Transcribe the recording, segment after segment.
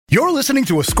You're listening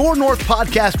to a Score North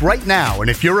podcast right now, and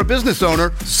if you're a business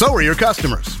owner, so are your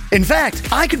customers. In fact,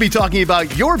 I could be talking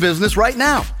about your business right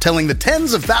now, telling the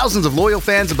tens of thousands of loyal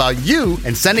fans about you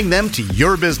and sending them to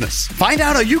your business. Find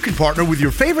out how you can partner with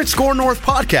your favorite Score North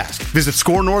podcast. Visit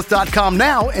scorenorth.com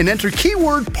now and enter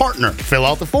keyword partner. Fill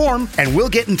out the form, and we'll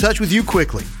get in touch with you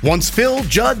quickly. Once Phil,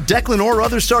 Judd, Declan, or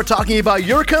others start talking about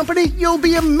your company, you'll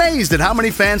be amazed at how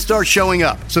many fans start showing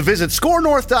up. So visit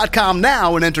scorenorth.com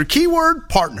now and enter keyword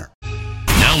partner.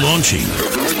 Now launching.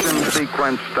 Ignition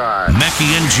sequence start. Mackey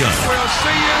and Judd. We'll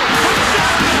see you.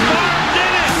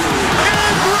 Did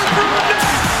it.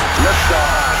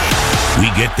 Liftoff. We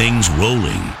get things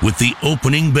rolling with the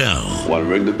opening bell. Want to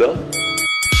ring the bell?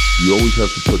 You always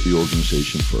have to put the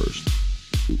organization first.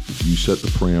 You set the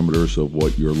parameters of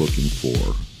what you're looking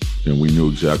for, and we knew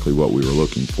exactly what we were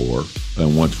looking for.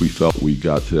 And once we felt we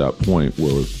got to that point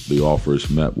where the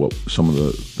offers met what some of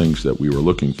the things that we were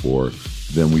looking for,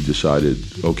 then we decided,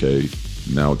 okay,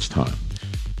 now it's time.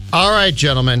 All right,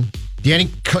 gentlemen. Danny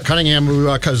Cunningham,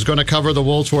 who is going to cover the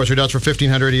Wolves for us, who does for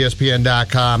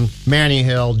 1500ESPN.com. Manny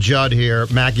Hill, Judd here.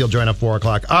 Mackey will join at 4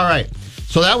 o'clock. All right.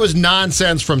 So that was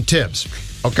nonsense from Tibbs,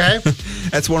 okay?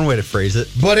 That's one way to phrase it.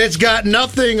 But it's got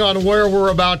nothing on where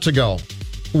we're about to go,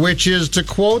 which is to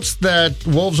quotes that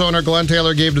Wolves owner Glenn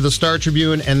Taylor gave to the Star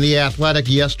Tribune and The Athletic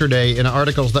yesterday in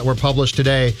articles that were published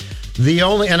today.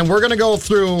 And we're going to go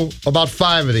through about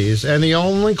 5 of these, and the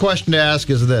only question to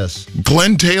ask is this.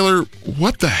 Glenn Taylor,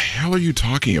 what the hell are you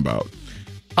talking about?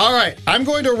 All right, I'm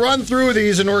going to run through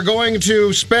these, and we're going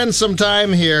to spend some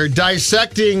time here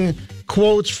dissecting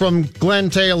quotes from Glenn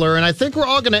Taylor, and I think we're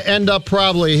all going to end up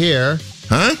probably here.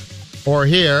 Huh? Or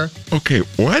here. Okay,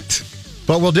 what?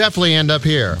 But we'll definitely end up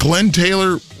here. Glenn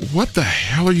Taylor, what the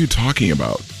hell are you talking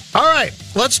about? All right,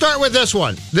 let's start with this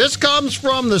one. This comes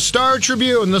from the Star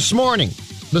Tribune this morning.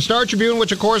 The Star Tribune,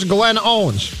 which, of course, Glenn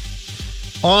owns.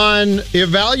 On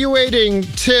evaluating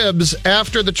Tibbs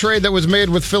after the trade that was made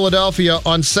with Philadelphia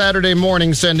on Saturday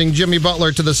morning, sending Jimmy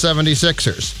Butler to the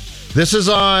 76ers. This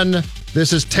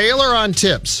is Taylor on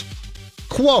Tibbs.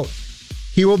 Quote,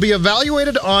 he will be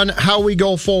evaluated on how we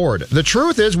go forward. The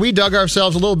truth is we dug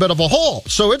ourselves a little bit of a hole,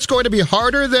 so it's going to be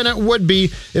harder than it would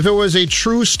be if it was a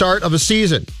true start of a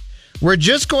season. We're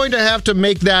just going to have to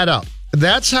make that up.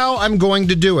 That's how I'm going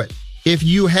to do it. If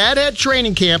you had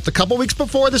training camp the couple weeks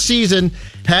before the season,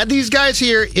 had these guys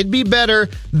here, it'd be better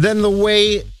than the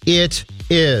way it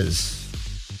is.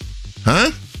 Huh?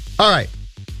 All right.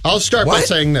 I'll start by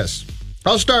saying this.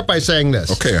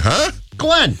 Okay, huh?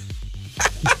 Glenn.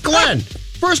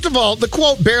 First of all, the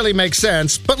quote barely makes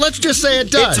sense, but let's just say it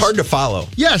does. It's hard to follow.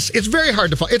 Yes, it's very hard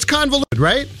to follow. It's convoluted,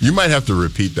 right? You might have to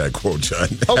repeat that quote, John,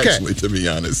 actually, to be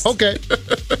honest. Okay.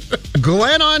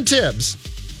 Glenn on Tibbs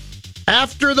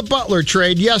after the Butler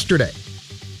trade yesterday.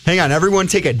 Hang on, everyone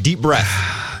take a deep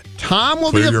breath.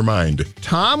 Clear your mind.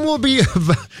 Tom will be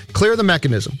clear the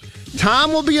mechanism.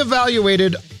 Tom will be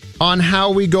evaluated on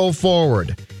how we go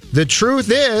forward. The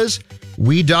truth is,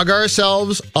 we dug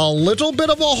ourselves a little bit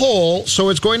of a hole, so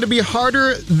it's going to be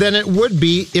harder than it would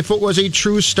be if it was a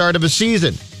true start of a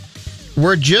season.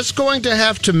 We're just going to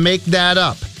have to make that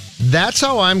up. That's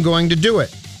how I'm going to do it.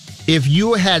 If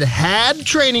you had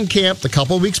training camp the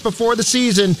couple weeks before the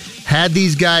season, had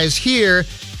these guys here,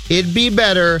 it'd be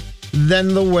better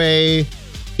than the way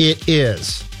it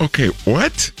is. Okay,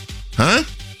 what? Huh?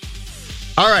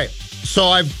 All right, so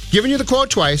I've given you the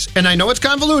quote twice, and I know it's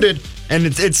convoluted. And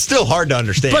it's still hard to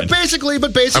understand. But basically,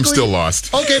 I'm still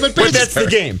lost. Okay, but that's the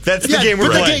game. That's the game we're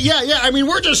playing. Yeah. I mean,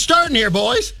 we're just starting here,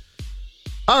 boys.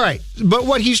 All right. But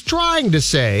what he's trying to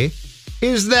say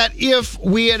is that if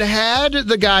we had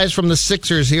the guys from the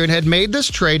Sixers here and had made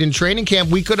this trade in training camp,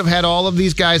 we could have had all of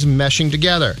these guys meshing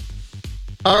together.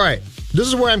 All right. This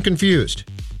is where I'm confused.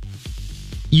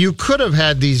 You could have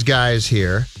had these guys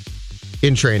here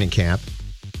in training camp,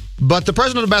 but the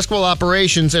president of basketball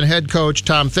operations and head coach,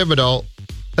 Tom Thibodeau,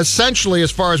 essentially, as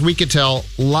far as we could tell,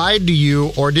 lied to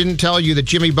you or didn't tell you that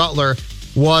Jimmy Butler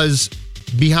was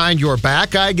behind your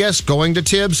back, I guess, going to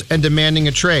Tibbs and demanding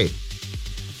a trade.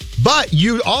 But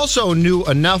you also knew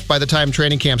enough by the time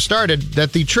training camp started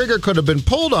that the trigger could have been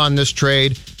pulled on this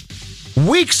trade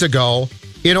weeks ago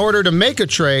in order to make a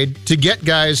trade to get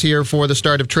guys here for the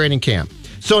start of training camp.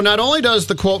 So not only does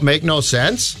the quote make no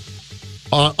sense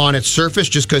on its surface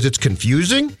just because it's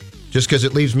confusing, just because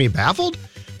it leaves me baffled,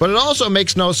 but it also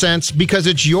makes no sense because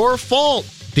it's your fault,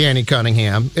 Danny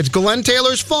Cunningham. It's Glenn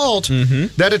Taylor's fault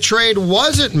that a trade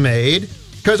wasn't made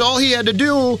because all he had to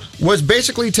do was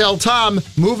basically tell Tom,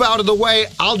 move out of the way,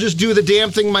 I'll just do the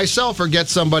damn thing myself or get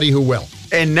somebody who will.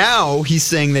 And now he's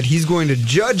saying that he's going to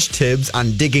judge Tibbs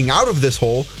on digging out of this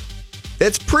hole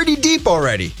that's pretty deep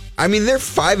already. I mean, they're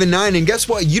 5-9, and guess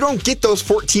what? You don't get those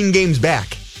 14 games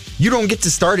back. You don't get to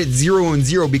start at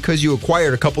 0-0 because you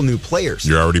acquired a couple new players.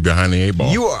 You're already behind the 8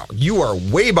 ball. You are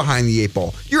way behind the 8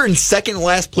 ball. You're in second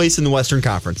last place in the Western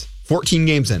Conference. 14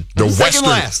 games in. The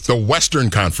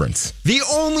Western Conference. The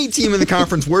only team in the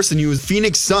conference worse than you is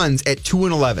Phoenix Suns at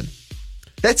 2-11.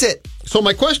 That's it. So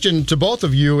my question to both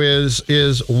of you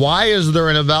is why is there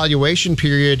an evaluation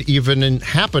period even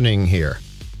happening here?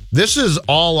 This is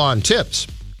all on Tibbs.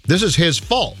 This is his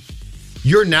fault.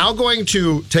 You're now going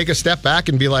to take a step back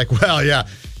and be like, well, yeah,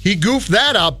 he goofed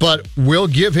that up, but we'll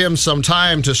give him some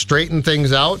time to straighten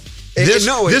things out.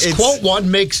 This quote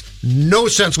one makes no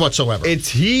sense whatsoever. It's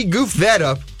he goofed that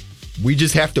up. We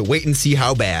just have to wait and see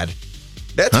how bad.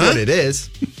 That's what it is.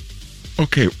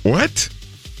 Okay, what?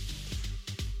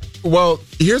 Well,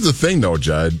 here's the thing, though,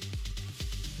 Judd.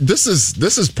 This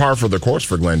is par for the course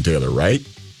for Glenn Taylor, right?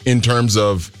 In terms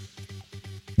of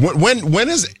when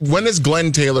is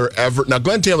Glenn Taylor ever? Now,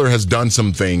 Glenn Taylor has done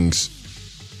some things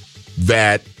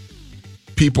that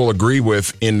people agree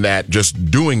with in that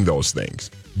just doing those things.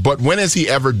 But when has he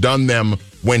ever done them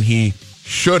when he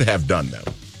should have done them?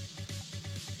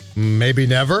 Maybe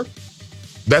never.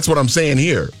 That's what I'm saying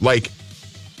here. Like,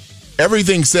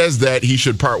 everything says that he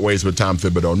should part ways with Tom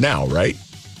Thibodeau now, right?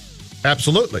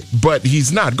 Absolutely. But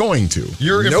he's not going to.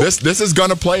 This is going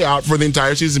to play out for the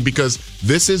entire season because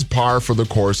this is par for the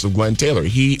course of Glenn Taylor.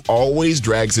 He always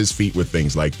drags his feet with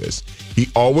things like this. He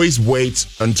always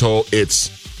waits until it's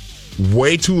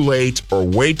way too late or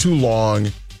way too long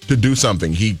to do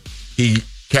something. He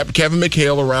kept Kevin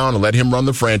McHale around and let him run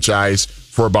the franchise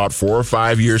for about 4 or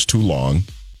 5 years too long.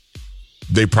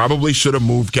 They probably should have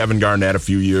moved Kevin Garnett a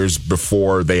few years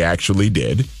before they actually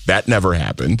did. That never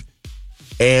happened.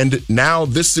 And now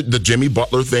the Jimmy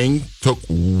Butler thing took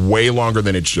way longer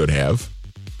than it should have.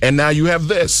 And now you have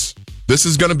this. This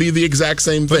is going to be the exact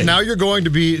same thing. But now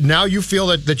you feel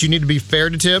that you need to be fair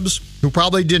to Tibbs, who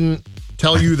probably didn't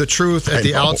tell you the truth at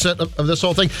the outset of this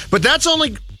whole thing. But that's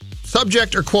only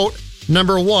subject or quote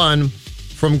number one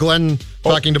from Glenn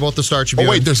talking to both the Star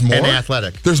Tribune there's more? and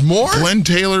Athletic. There's more? Glenn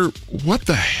Taylor, what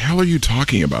the hell are you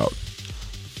talking about?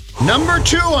 Number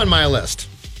 2 on my list.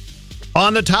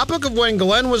 On the topic of when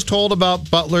Glenn was told about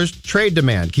Butler's trade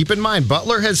demand, keep in mind,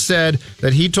 Butler has said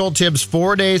that he told Tibbs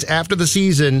 4 days after the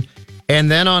season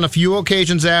and then on a few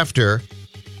occasions after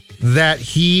that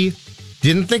he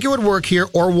didn't think it would work here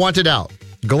or wanted out.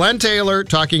 Glenn Taylor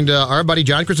talking to our buddy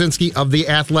John Krasinski of The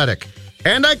Athletic.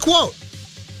 And I quote,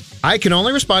 "I can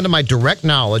only respond to my direct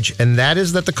knowledge, and that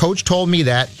is that the coach told me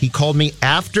that. He called me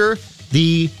after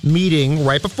the meeting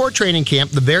right before training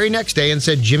camp the very next day and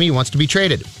said Jimmy wants to be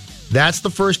traded. That's the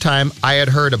first time I had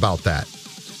heard about that."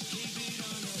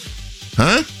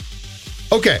 Huh?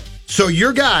 Okay, so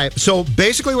your guy, so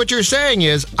basically what you're saying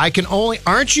is,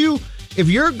 if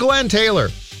you're Glenn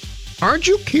Taylor, aren't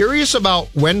you curious about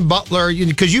when Butler,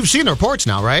 because you've seen the reports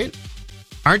now, right?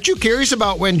 Aren't you curious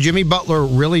about when Jimmy Butler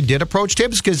really did approach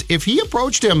Tibbs? Because if he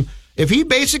approached him, if he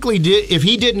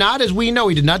did not, as we know,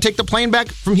 he did not take the plane back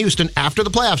from Houston after the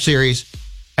playoff series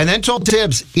and then told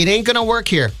Tibbs, it ain't going to work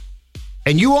here.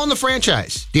 And you own the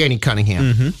franchise, Danny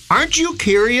Cunningham. Mm-hmm. Aren't you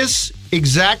curious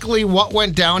exactly what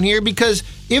went down here? Because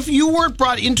if you weren't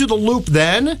brought into the loop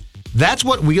then, that's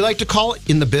what we like to call it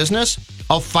in the business,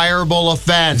 a fireable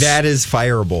offense. That is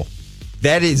fireable.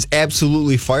 That is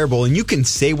absolutely fireable. And you can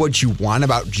say what you want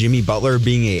about Jimmy Butler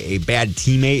being a bad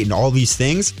teammate and all these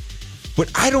things,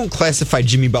 but I don't classify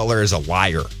Jimmy Butler as a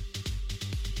liar.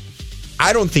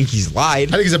 I don't think he's lied.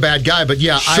 I think he's a bad guy, but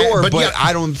yeah. Sure, but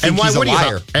I don't think he's a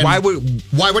liar. Why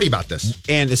would he about this?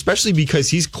 And especially because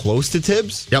he's close to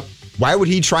Tibbs. Yep. Why would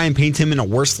he try and paint him in a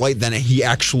worse light than he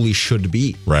actually should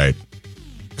be? Right.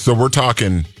 So we're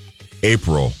talking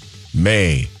April,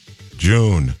 May,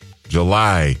 June,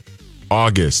 July,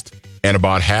 August, and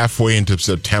about halfway into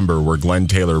September where Glenn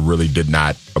Taylor really did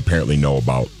not apparently know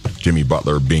about Jimmy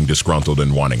Butler being disgruntled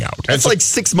and wanting out. It's like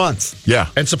 6 months. Yeah.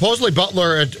 And supposedly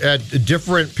Butler at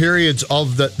different periods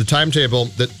of the timetable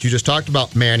that you just talked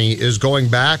about, Manny, is going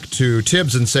back to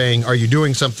Tibbs and saying, are you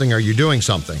doing something? Are you doing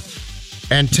something?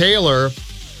 And Taylor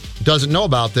doesn't know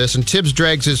about this, and Tibbs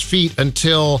drags his feet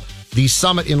until the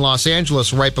summit in Los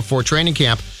Angeles right before training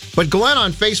camp. But Glenn,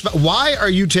 why are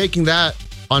you taking that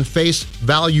on face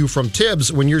value from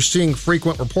Tibbs when you're seeing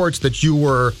frequent reports that you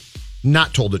were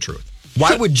not told the truth?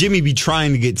 Why would Jimmy be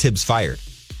trying to get Tibbs fired?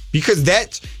 Because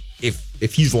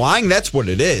if he's lying, that's what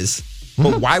it is.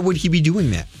 But why would he be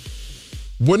doing that?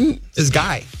 Wouldn't his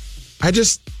guy?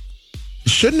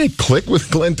 Shouldn't it click with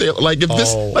Glenn Taylor? Like if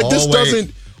this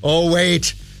doesn't. Oh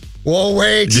wait. Whoa,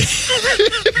 wait.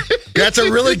 It's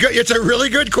a really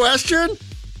good question.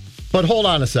 But hold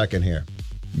on a second here.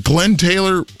 Glenn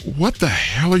Taylor, what the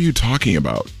hell are you talking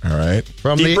about? All right.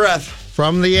 Deep breath.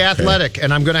 From The Athletic,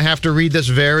 and I'm going to have to read this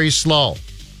very slow.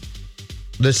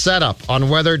 The setup on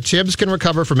whether Tibbs can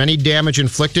recover from any damage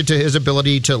inflicted to his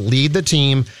ability to lead the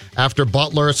team after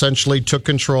Butler essentially took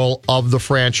control of the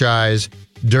franchise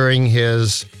during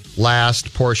his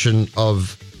last portion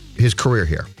of his career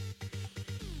here.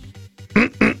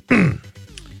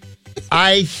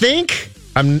 I think,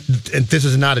 and this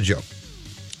is not a joke.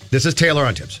 This is Taylor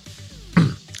on Tibbs.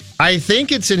 I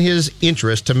think it's in his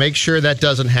interest to make sure that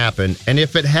doesn't happen. And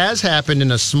if it has happened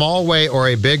in a small way or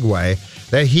a big way,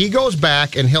 that he goes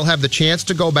back and he'll have the chance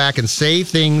to go back and say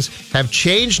things have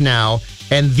changed now.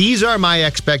 And these are my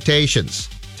expectations,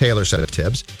 Taylor said of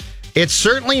Tibbs. It's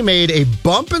certainly made a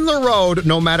bump in the road,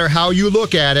 no matter how you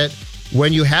look at it.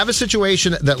 When you have a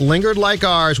situation that lingered like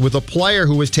ours with a player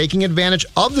who was taking advantage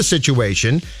of the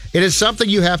situation, it is something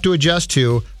you have to adjust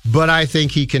to, but I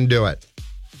think he can do it.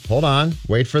 Hold on.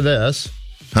 Wait for this.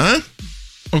 Huh?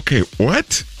 Okay,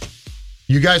 what?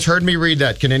 You guys heard me read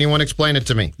that. Can anyone explain it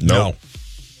to me? No.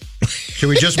 Should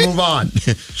we just move on?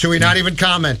 Should we not even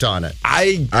comment on it?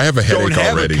 I have a headache don't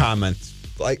have already. A comment.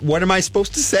 Like, what am I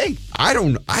supposed to say? I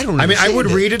don't. I mean, I would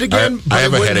read it again, but I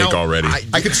have it a wouldn't headache help. already.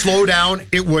 I could slow down.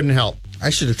 It wouldn't help. I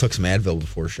should have took some Advil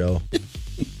before show.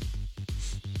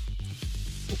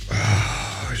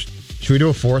 Should we do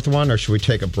a fourth one, or should we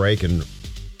take a break and?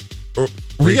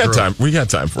 We got time. We got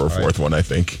time for a fourth one, I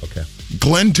think. Okay.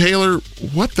 Glenn Taylor,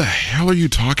 what the hell are you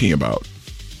talking about?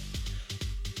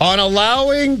 On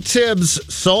allowing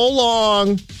Tibbs so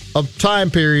long a time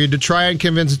period to try and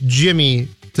convince Jimmy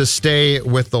to stay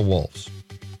with the Wolves.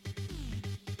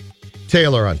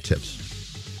 Taylor on Tibbs.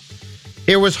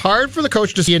 It was hard for the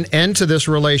coach to see an end to this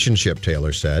relationship,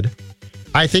 Taylor said.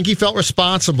 I think he felt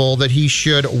responsible that he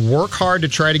should work hard to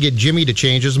try to get Jimmy to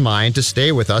change his mind to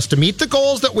stay with us, to meet the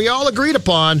goals that we all agreed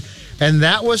upon, and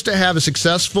that was to have a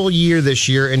successful year this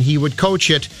year, and he would coach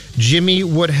it. Jimmy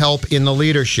would help in the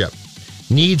leadership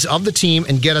needs of the team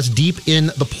and get us deep in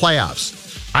the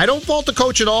playoffs. I don't fault the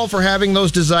coach at all for having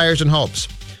those desires and hopes.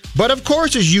 But of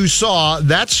course, as you saw,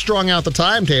 that strung out the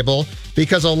timetable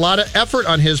because a lot of effort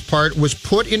on his part was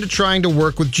put into trying to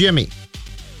work with Jimmy.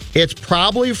 It's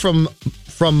probably from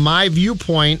my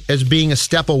viewpoint as being a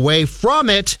step away from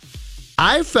it,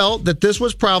 I felt that this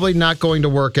was probably not going to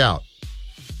work out.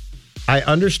 I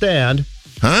understand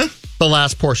the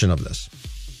last portion of this.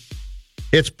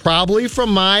 It's probably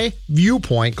from my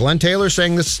viewpoint, Glenn Taylor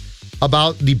saying this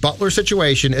about the Butler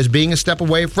situation as being a step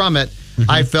away from it. Mm-hmm.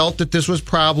 I felt that this was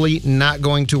probably not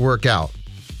going to work out.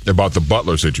 About the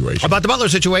Butler situation. About the Butler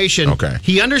situation. Okay.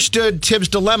 He understood Tibbs'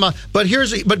 dilemma, but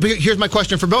here's my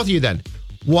question for both of you then.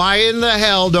 Why in the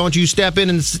hell don't you step in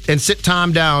and sit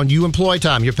Tom down? You employ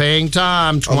Tom. You're paying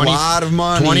Tom a lot of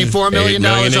money, $24 million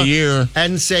a year,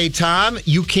 and say, Tom,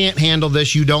 you can't handle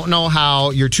this. You don't know how.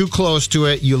 You're too close to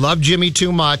it. You love Jimmy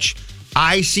too much.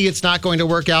 I see it's not going to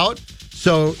work out.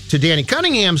 So, to Danny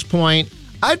Cunningham's point,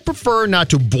 I'd prefer not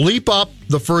to bleep up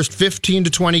the first 15 to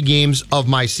 20 games of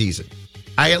my season.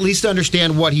 I at least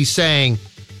understand what he's saying,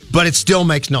 but it still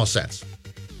makes no sense.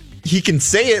 He can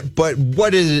say it, but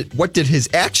what did his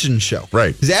actions show?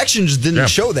 Right. His actions didn't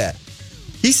show that.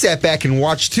 He sat back and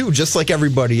watched too, just like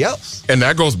everybody else. And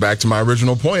that goes back to my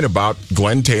original point about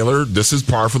Glenn Taylor. This is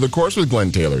par for the course with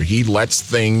Glenn Taylor. He lets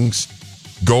things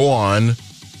go on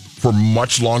for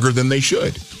much longer than they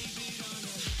should.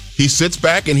 He sits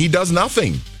back and he does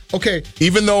nothing. Okay.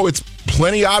 Even though it's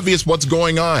plenty obvious what's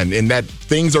going on and that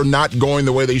things are not going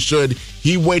the way they should,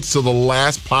 he waits till the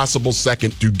last possible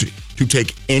second to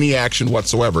take any action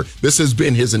whatsoever. This has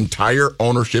been his entire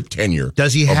ownership tenure of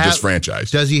this franchise.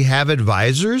 Does he have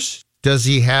advisors? Does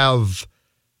he have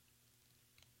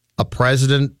a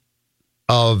president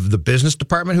of the business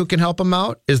department who can help him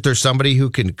out? Is there somebody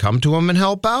who can come to him and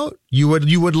help out? You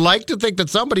would like to think that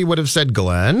somebody would have said,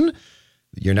 Glenn,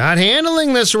 you're not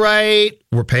handling this right.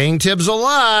 We're paying Tibbs a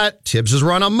lot. Tibbs has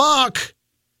run amok.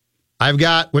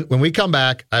 When we come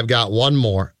back, I've got one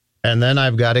more, and then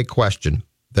I've got a question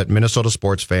that Minnesota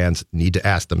sports fans need to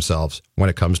ask themselves when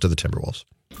it comes to the Timberwolves.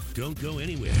 Don't go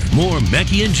anywhere. More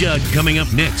Mackey and Judd coming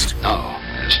up next. Oh,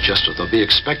 it's just what they'll be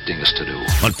expecting us to do.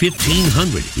 On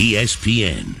 1500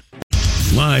 ESPN.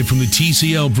 Live from the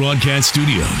TCL broadcast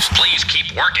studios. Please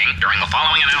keep working during the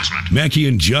following announcement. Mackey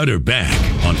and Judd are back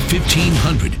on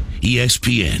 1500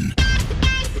 ESPN.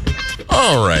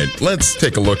 All right, let's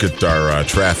take a look at our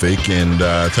traffic and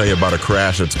tell you about a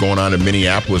crash that's going on in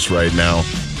Minneapolis right now.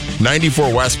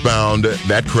 94 westbound,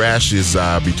 that crash is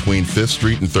between 5th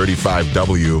Street and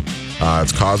 35W.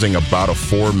 It's causing about a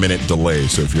 4-minute delay.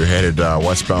 So if you're headed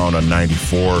westbound on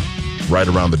 94, right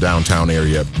around the downtown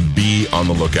area. Be on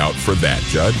the lookout for that,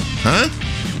 Judd. Huh?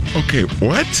 Okay,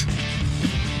 what?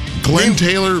 Glenn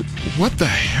Taylor, what the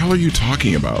hell are you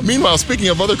talking about? Meanwhile, speaking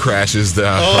of other crashes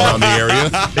around the area.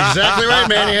 Exactly right,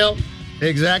 Manny Hill.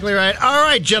 Exactly right. All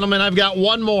right, gentlemen, I've got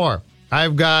one more.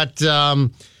 I've got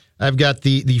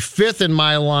the fifth in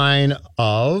my line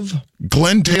of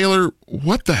Glenn Taylor,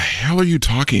 what the hell are you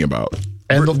talking about?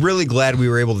 And we're really glad we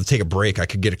were able to take a break. I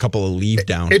could get a couple of leave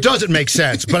down. It doesn't make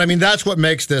sense, but I mean that's what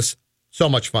makes this so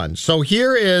much fun. So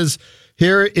here is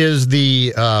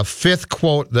the fifth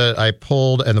quote that I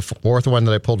pulled, and the fourth one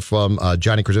that I pulled from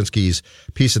Johnny Krasinski's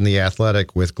piece in The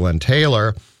Athletic with Glenn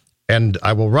Taylor. And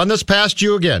I will run this past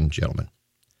you again, gentlemen.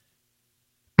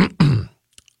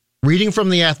 Reading from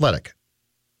The Athletic.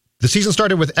 The season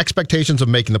started with expectations of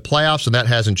making the playoffs, and that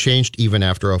hasn't changed even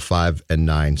after a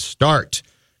 5-9 start.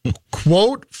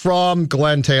 Quote from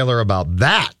Glenn Taylor about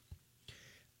that.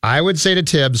 I would say to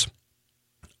Tibbs,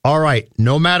 all right,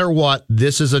 no matter what,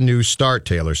 this is a new start,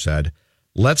 Taylor said.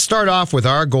 Let's start off with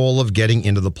our goal of getting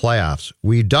into the playoffs.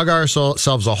 We dug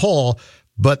ourselves a hole,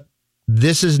 but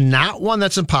this is not one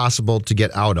that's impossible to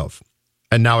get out of.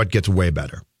 And now it gets way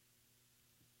better.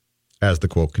 As the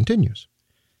quote continues.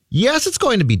 Yes, it's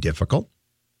going to be difficult.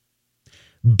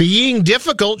 Being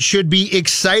difficult should be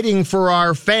exciting for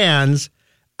our fans,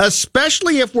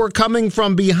 especially if we're coming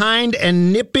from behind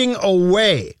and nipping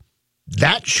away.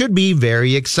 That should be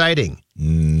very exciting.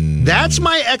 That's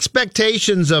my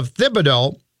expectations of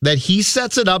Thibodeau, that he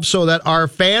sets it up so that our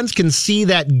fans can see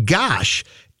that, gosh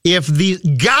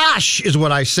is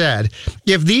what I said.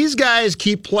 If these guys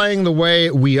keep playing the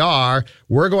way we are,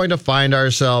 we're going to find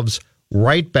ourselves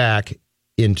right back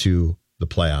into the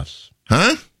playoffs.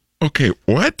 Huh? Okay,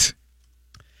 what?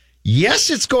 Yes,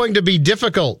 it's going to be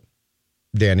difficult,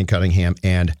 Danny Cunningham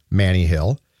and Manny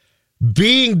Hill.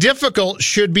 Being difficult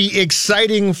should be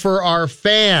exciting for our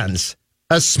fans,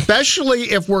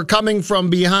 especially if we're coming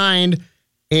from behind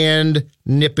and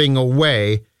nipping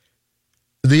away.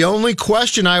 The only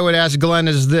question I would ask Glenn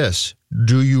is this.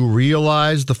 Do you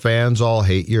realize the fans all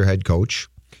hate your head coach?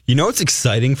 You know what's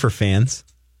exciting for fans,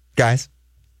 guys?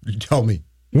 Tell me.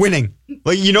 Winning.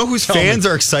 Like, you know whose fans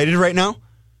are excited right now?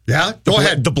 Yeah? Go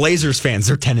ahead. The Blazers fans,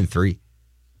 they're 10-3.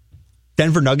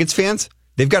 Denver Nuggets fans,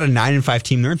 they've got a 9-5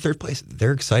 team. They're in third place.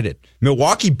 They're excited.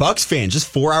 Milwaukee Bucks fans, just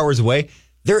 4 hours away,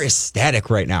 they're ecstatic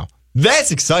right now.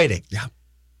 That's exciting. Yeah.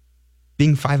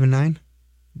 Being 5-9,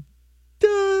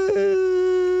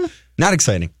 not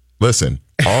exciting. Listen,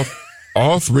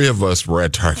 all three of us were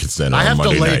at Target Center I on have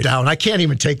Monday to lay night. down. I can't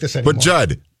even take this anymore. But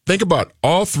Judd, think about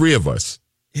all three of us.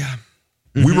 Yeah.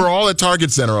 We were all at Target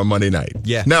Center on Monday night.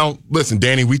 Yeah. Now, listen,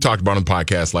 Danny, we talked about on the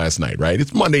podcast last night, right?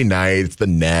 It's Monday night. It's the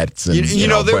Nets. And,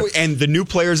 and the new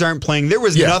players aren't playing. There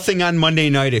was nothing on Monday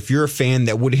night, if you're a fan,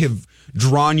 that would have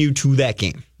drawn you to that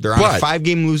game. They're on a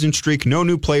 5-game losing streak. No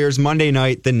new players. Monday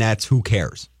night, the Nets. Who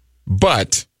cares?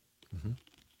 But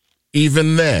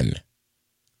even then,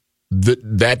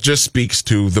 that just speaks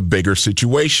to the bigger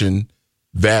situation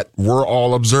that we're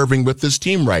all observing with this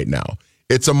team right now.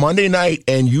 It's a Monday night,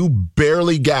 and you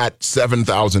barely got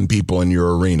 7,000 people in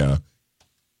your arena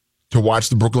to watch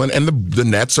the Brooklyn. And the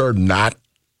Nets are not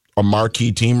a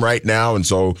marquee team right now, and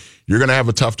so you're going to have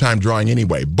a tough time drawing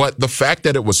anyway. But the fact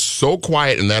that it was so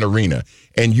quiet in that arena,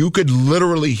 and you could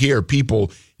literally hear people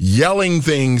yelling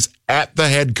things at the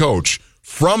head coach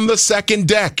from the second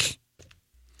deck.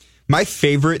 My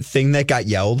favorite thing that got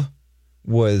yelled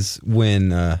was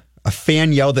when a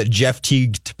fan yelled at Jeff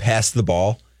Teague to pass the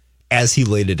ball as he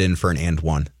laid it in for an and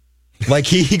one. Like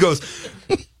he goes,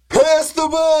 pass the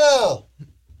ball!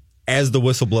 As the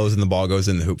whistle blows and the ball goes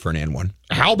in the hoop for an and one.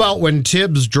 How about when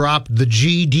Tibbs dropped the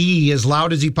GD as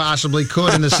loud as he possibly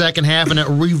could in the second half and it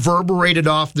reverberated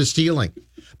off the ceiling?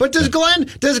 But does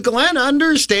Glenn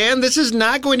understand this is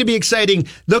not going to be exciting?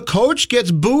 The coach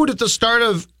gets booed at the start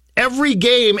of every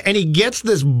game, and he gets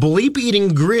this bleep-eating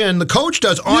grin. The coach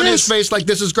does on his face like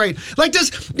this is great. Like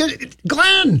this,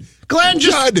 Glenn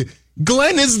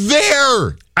is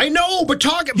there. I know, but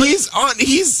he's right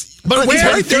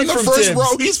there in the first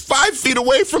row. He's 5 feet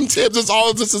away from Tibbs as all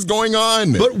of this is going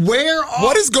on. But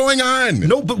what is going on?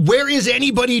 No, but where is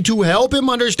anybody to help him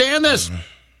understand this?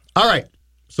 All right.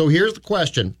 So here's the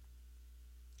question.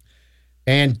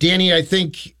 And Danny, I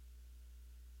think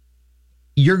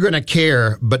you're going to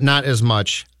care, but not as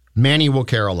much. Manny will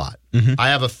care a lot. Mm-hmm. I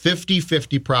have a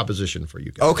 50-50 proposition for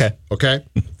you guys. Okay?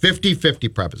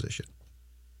 50-50 proposition.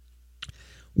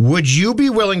 Would you be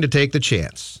willing to take the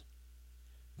chance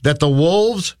that the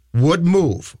Wolves would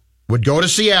move, would go to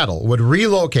Seattle, would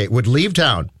relocate, would leave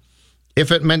town,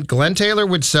 if it meant Glenn Taylor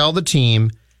would sell the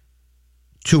team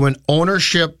to an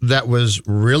ownership that was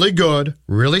really good,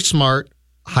 really smart,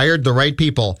 hired the right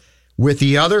people, with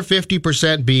the other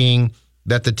 50% being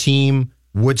that the team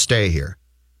would stay here.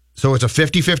 So it's a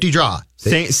 50-50 draw.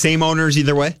 Same owners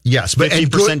either way? Yes. But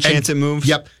 50% chance it moves?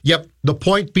 Yep. The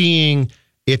point being,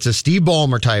 it's a Steve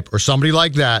Ballmer type or somebody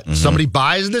like that. Mm-hmm. Somebody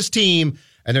buys this team,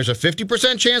 and there's a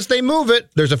 50% chance they move it.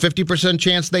 There's a 50%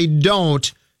 chance they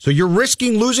don't. So you're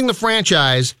risking losing the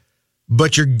franchise,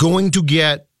 but you're going to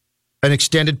get an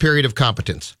extended period of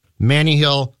competence. Manny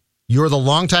Hill, you're the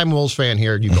longtime Wolves fan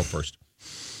here. You go first.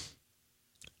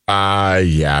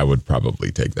 Yeah, I would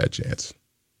probably take that chance.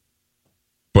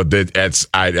 But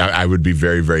I would be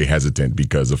very, very hesitant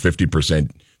because of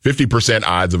 50%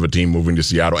 odds of a team moving to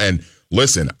Seattle. And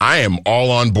listen, I am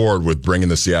all on board with bringing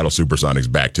the Seattle Supersonics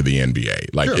back to the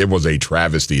NBA. Like, It was a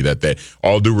travesty that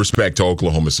all due respect to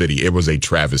Oklahoma City, it was a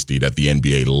travesty that the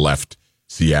NBA left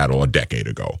Seattle a decade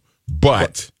ago.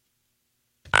 But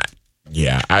I don't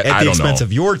know. At the expense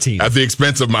of your team. At the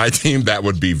expense of my team, that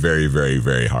would be very, very,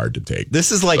 very hard to take.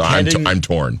 This is like I'm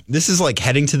torn. This is like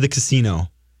heading to the casino,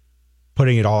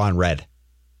 putting it all on red.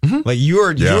 Mm-hmm. Like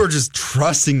you're just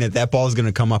trusting that ball is going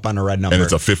to come up on a red number. And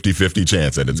it's a 50-50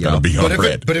 chance that it's going to be on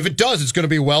red. But if it does, it's going to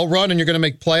be well run, and you're going to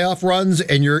make playoff runs,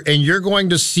 and you're going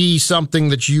to see something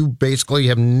that you basically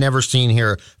have never seen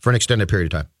here for an extended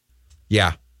period of time.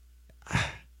 Yeah.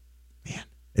 Man,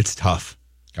 it's tough.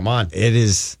 Come on. It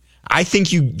is. I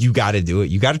think you got to do it.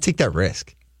 You got to take that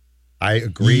risk. I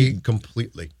agree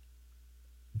completely.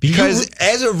 Because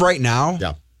as of right now,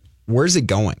 where's it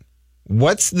going?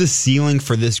 What's the ceiling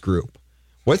for this group?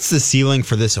 What's the ceiling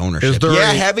for this ownership?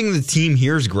 Having the team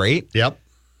here is great. Yep.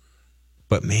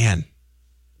 But man,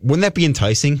 wouldn't that be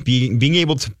enticing? Being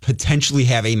able to potentially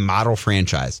have a model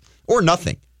franchise or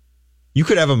nothing. You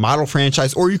could have a model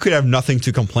franchise or you could have nothing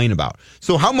to complain about.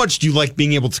 So how much do you like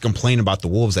being able to complain about the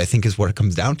Wolves, I think is what it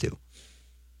comes down to.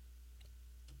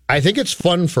 I think it's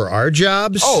fun for our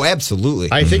jobs. Oh, absolutely.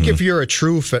 I think if you're a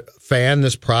true fan,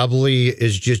 this probably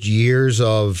is just years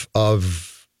of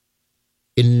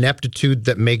ineptitude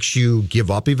that makes you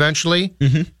give up eventually.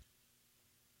 Mm-hmm.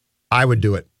 I would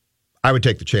do it. I would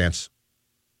take the chance.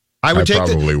 I would take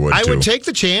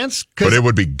the chance. But it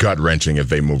would be gut-wrenching if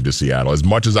they moved to Seattle. As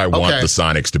much as I want the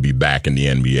Sonics to be back in the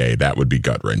NBA, that would be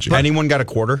gut-wrenching. Anyone got a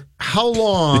quarter? How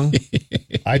long?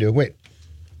 I do. Wait.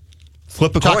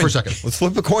 Flip a Talk coin for a second. Let's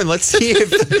flip a coin. Let's see if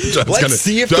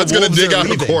John's going to dig out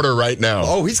a quarter right now.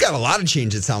 Oh, he's got a lot of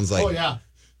change, it sounds like. Oh, yeah.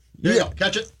 There you go.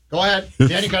 Catch it. Go ahead.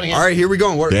 Danny Cunningham. All right, here we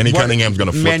go. Danny Cunningham's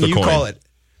going to flip the coin. Man, you call it.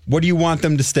 What do you want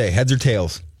them to stay, heads or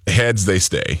tails? Heads, they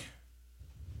stay.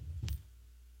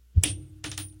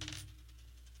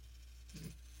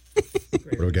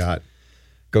 What do we got?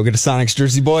 Go get a Sonics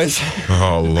jersey, boys.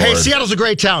 Oh, Lord. Hey, Seattle's a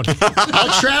great town.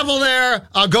 I'll travel there.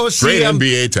 I'll go see them.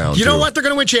 Great NBA town, You know what? They're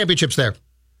going to win championships there.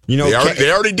 You know,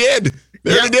 they already did.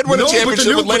 They already did win a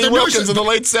championship with Lenny Wilkins in the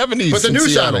late 70s. But the new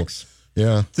Sonics.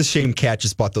 Yeah. It's a shame Cat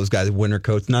just bought those guys winter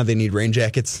coats. Now they need rain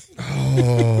jackets.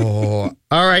 Oh.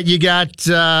 All right, you got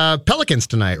Pelicans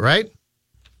tonight, right?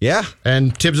 Yeah.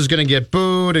 And Tibbs is going to get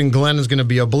booed, and Glenn is going to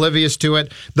be oblivious to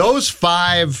it. Those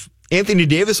five. Anthony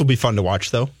Davis will be fun to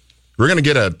watch, though. We're going to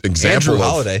get an example. Andrew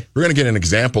Holiday. We're going to get an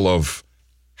example of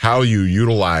how you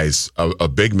utilize a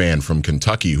big man from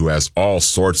Kentucky who has all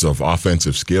sorts of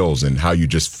offensive skills, and how you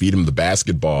just feed him the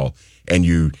basketball and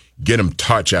you get him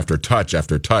touch after touch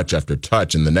after touch after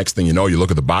touch, and the next thing you know, you look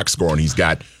at the box score and he's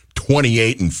got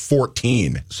 28 and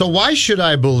 14. So why should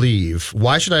I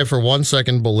for 1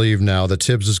 second believe now that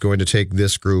Tibbs is going to take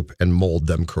this group and mold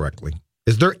them correctly?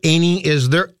 Is there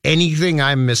anything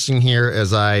I'm missing here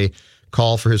as I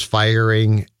call for his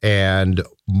firing and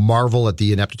marvel at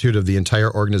the ineptitude of the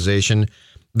entire organization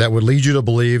that would lead you to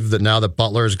believe that now that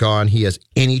Butler is gone, he has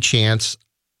any chance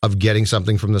of getting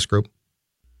something from this group?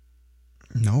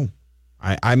 No.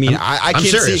 I mean, I can't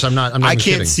serious. See, I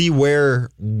can't see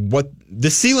what the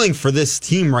ceiling for this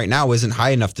team right now isn't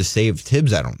high enough to save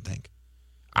Tibbs, I don't think.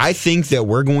 I think that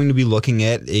we're going to be looking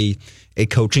at a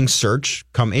coaching search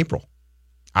come April.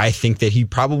 I think that he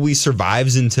probably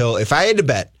survives until, if I had to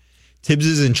bet, Tibbs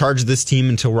is in charge of this team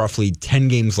until roughly 10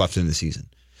 games left in the season.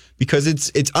 Because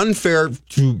it's unfair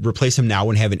to replace him now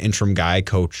and have an interim guy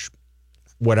coach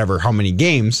whatever, how many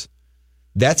games.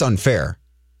 That's unfair.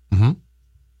 Mm-hmm.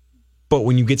 But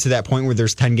when you get to that point where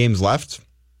there's 10 games left,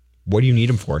 what do you need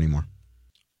him for anymore?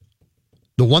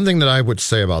 The one thing that I would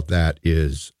say about that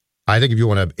is I think if you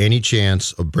want to have any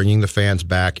chance of bringing the fans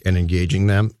back and engaging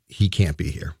them, he can't be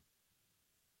here.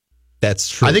 That's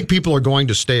true. I think people are going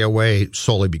to stay away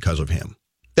solely because of him.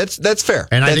 That's fair.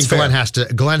 And that's I think fair.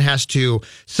 Glenn has to,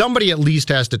 somebody at least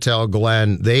has to tell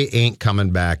Glenn they ain't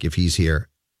coming back if he's here.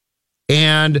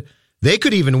 And they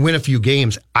could even win a few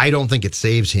games. I don't think it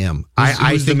saves him.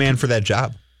 Who's the man for that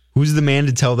job? Who's the man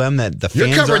to tell them that the fans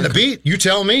You're covering the beat. You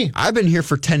tell me. I've been here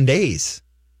for 10 days.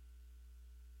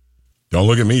 Don't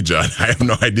look at me, Judd. I have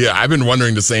no idea. I've been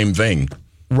wondering the same thing.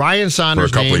 Ryan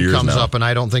Saunders' name comes now. up, and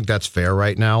I don't think that's fair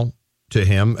right now to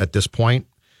him at this point.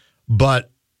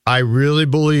 But I really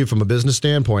believe from a business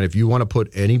standpoint, if you want to put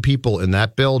any people in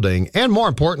that building, and more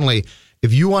importantly,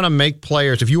 if you want to make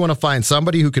players, if you want to find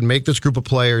somebody who can make this group of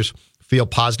players feel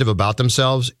positive about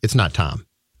themselves, it's not Tom.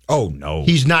 Oh, no.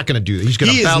 He's not going to do it. He's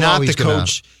going to bellow. He is not the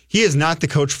coach. He is not the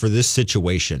coach for this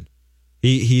situation.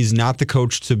 He's not the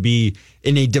coach to be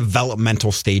in a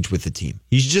developmental stage with the team.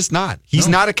 He's just not. He's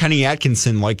not a Kenny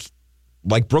Atkinson like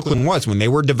Brooklyn was when they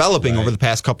were developing over the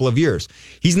past couple of years.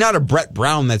 He's not a Brett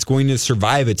Brown that's going to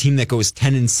survive a team that goes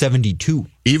 10-72.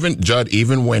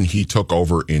 Even when he took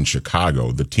over in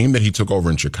Chicago, the team that he took over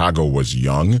in Chicago was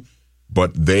young,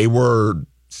 but they were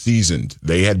seasoned.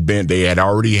 They had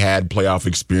already had playoff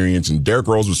experience, and Derrick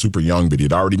Rose was super young, but he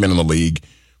had already been in the league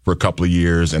for a couple of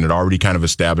years and had already kind of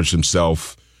established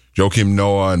himself. Joakim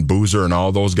Noah and Boozer and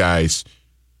all those guys,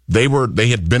 they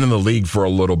had been in the league for a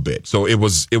little bit. So it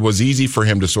was easy for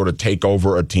him to sort of take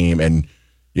over a team. And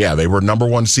yeah, they were number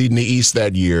 1 seed in the East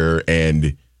that year,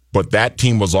 but that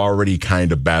team was already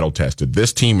kind of battle tested.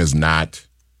 This team is not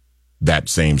that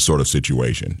same sort of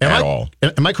situation at all.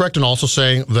 Am I correct in also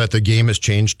saying that the game has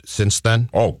changed since then?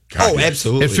 Oh, God,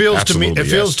 absolutely. It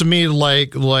feels to me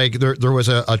like there was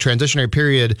a transitionary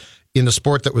period in the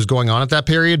sport that was going on at that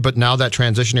period, but now that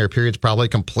transitionary period is probably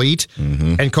complete,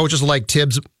 and coaches like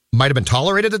Tibbs might have been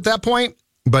tolerated at that point,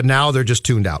 but now they're just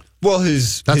tuned out. Well,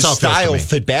 his style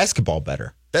fit basketball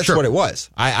better. That's what it was.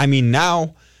 I mean,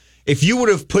 now, if you would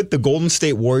have put the Golden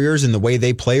State Warriors in the way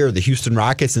they play, or the Houston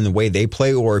Rockets in the way they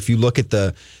play, or if you look at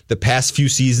the past few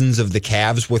seasons of the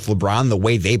Cavs with LeBron, the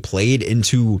way they played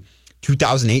into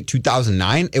 2008,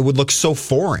 2009, it would look so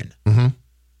foreign. Mm-hmm.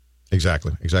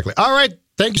 Exactly. All right.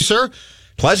 Thank you, sir.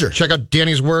 Pleasure. Check out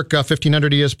Danny's work,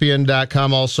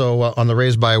 1500ESPN.com. Also on the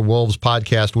Raised by Wolves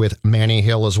podcast with Manny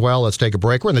Hill as well. Let's take a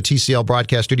break. We're in the TCL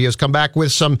broadcast studios. Come back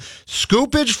with some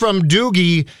scoopage from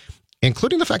Doogie,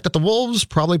 including the fact that the Wolves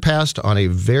probably passed on a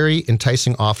very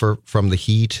enticing offer from the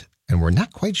Heat, and we're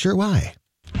not quite sure why.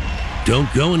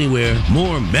 Don't go anywhere.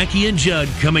 More Mackey and Judd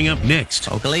coming up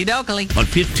next. Oakley dokley. On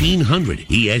 1500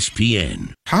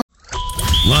 ESPN.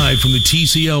 Live from the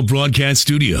TCL broadcast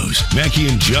studios, Mackey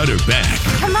and Judd are back.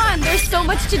 Come on, there's so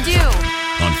much to do.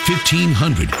 On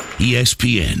 1500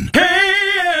 ESPN. Hey,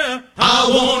 yeah, I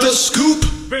want a scoop,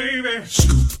 baby.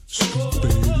 Scoop,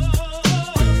 baby.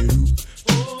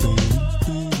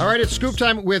 All right, it's scoop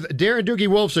time with Darren Doogie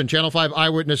Wolfson, Channel 5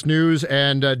 Eyewitness News.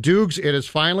 And Doogs, it is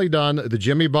finally done. The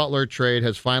Jimmy Butler trade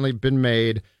has finally been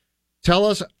made. Tell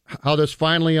us how this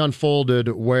finally unfolded,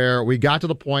 where we got to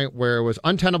the point where it was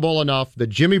untenable enough that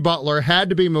Jimmy Butler had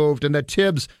to be moved and that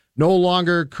Tibbs no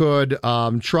longer could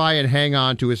try and hang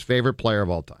on to his favorite player of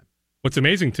all time. What's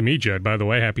amazing to me, Judd, by the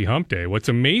way, happy hump day. What's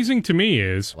amazing to me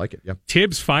is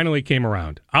Tibbs finally came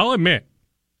around. I'll admit,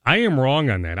 I am wrong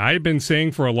on that. I've been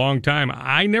saying for a long time,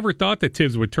 I never thought that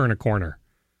Tibbs would turn a corner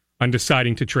on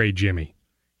deciding to trade Jimmy.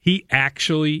 He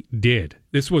actually did.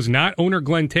 This was not owner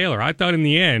Glenn Taylor. I thought in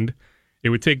the end it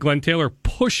would take Glenn Taylor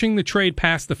pushing the trade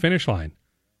past the finish line.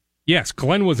 Yes,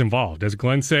 Glenn was involved. As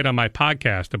Glenn said on my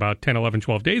podcast about 10, 11,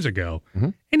 12 days ago,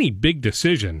 any big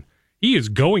decision, he is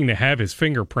going to have his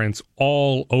fingerprints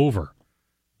all over.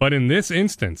 But in this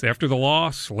instance, after the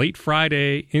loss late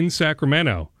Friday in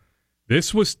Sacramento,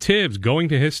 this was Tibbs going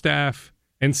to his staff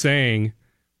and saying,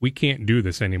 we can't do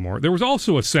this anymore. There was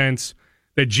also a sense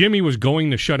that Jimmy was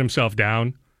going to shut himself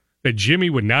down, that Jimmy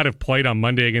would not have played on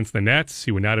Monday against the Nets.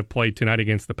 He would not have played tonight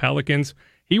against the Pelicans.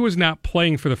 He was not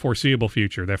playing for the foreseeable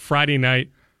future. That Friday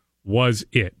night was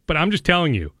it. But I'm just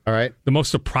telling you, all right, the most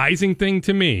surprising thing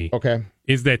to me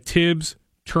is that Tibbs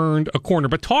turned a corner.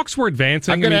 But talks were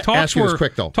advancing. I'm going to ask you this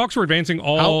quick, though. Talks were advancing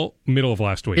all middle of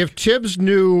last week. If Tibbs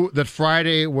knew that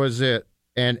Friday was it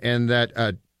and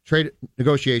that trade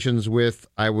negotiations with,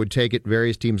 I would take it,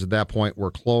 various teams at that point were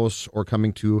close or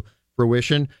coming to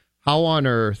fruition, how on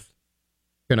earth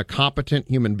can a competent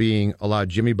human being allow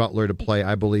Jimmy Butler to play,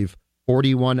 I believe,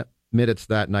 41 minutes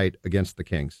that night against the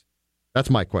Kings? That's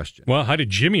my question. Well, how did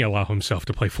Jimmy allow himself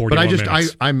to play 41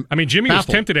 minutes? I mean, Jimmy baffled.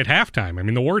 was tempted at halftime. I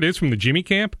mean, the word is from the Jimmy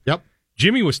camp. Yep.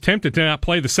 Jimmy was tempted to not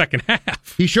play the second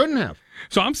half. He shouldn't have.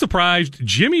 So I'm surprised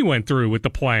Jimmy went through with the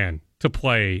plan to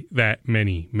play that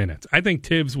many minutes. I think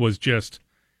Tibbs was just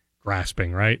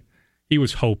grasping, right? He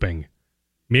was hoping,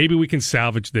 maybe we can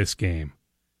salvage this game.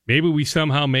 Maybe we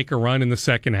somehow make a run in the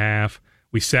second half.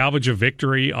 We salvage a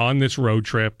victory on this road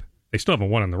trip. They still haven't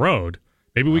won on the road.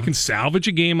 Maybe we can salvage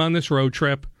a game on this road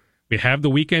trip. We have the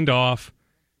weekend off.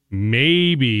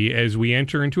 Maybe as we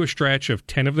enter into a stretch of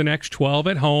 10 of the next 12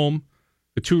 at home,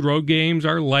 the 2 road games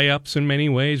are layups in many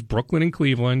ways, Brooklyn and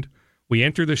Cleveland. We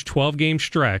enter this 12-game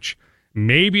stretch.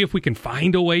 Maybe if we can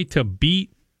find a way to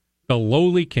beat the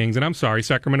lowly Kings, and I'm sorry,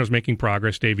 Sacramento's making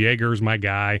progress. Dave Yeager is my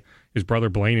guy. His brother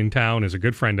Blaine in town is a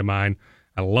good friend of mine.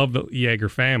 I love the Yeager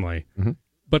family. Mm-hmm.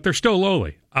 But they're still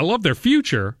lowly. I love their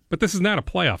future, but this is not a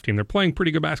playoff team. They're playing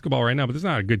pretty good basketball right now, but it's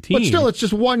not a good team. But still, it's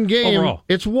just one game. Overall.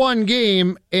 It's one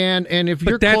game, and if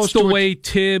you're that's close the to way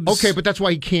Tibbs. Okay, but that's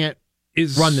why he can't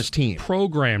run this team.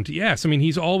 Programmed, yes. I mean,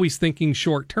 he's always thinking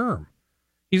short term.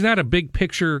 He's not a big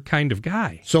picture kind of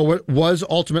guy. So what was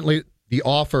ultimately the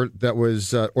offer that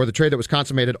was, or the trade that was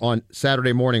consummated on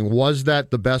Saturday morning, was that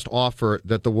the best offer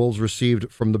that the Wolves received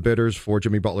from the bidders for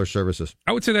Jimmy Butler's services?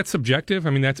 I would say that's subjective. I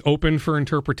mean, that's open for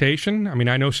interpretation. I mean,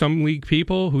 I know some league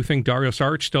people who think Dario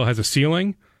Saric still has a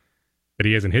ceiling, but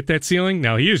he hasn't hit that ceiling.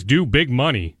 Now, he is due big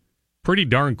money pretty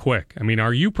darn quick. I mean,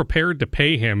 are you prepared to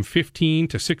pay him $15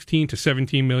 to $16 to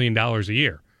 $17 million a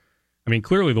year? I mean,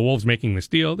 clearly the Wolves making this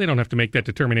deal, they don't have to make that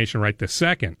determination right this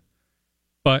second.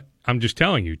 But I'm just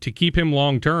telling you, to keep him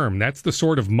long-term, that's the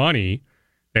sort of money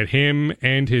that him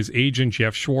and his agent,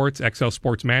 Jeff Schwartz, XL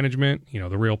Sports Management,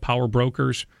 the real power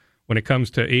brokers when it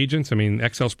comes to agents. I mean,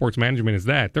 XL Sports Management is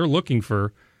that. They're looking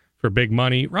for big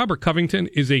money. Robert Covington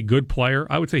is a good player.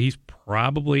 I would say he's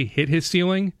probably hit his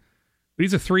ceiling, but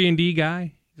he's a 3-and-D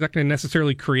guy. He's not going to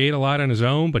necessarily create a lot on his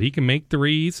own, but he can make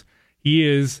threes. He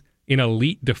is an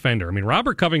elite defender. I mean,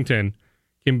 Robert Covington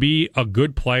can be a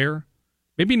good player,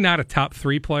 maybe not a top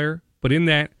 3 player, but in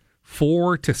that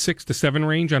 4 to 6 to 7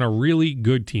 range on a really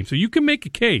good team. So you can make a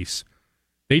case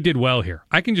they did well here.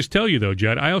 I can just tell you, though,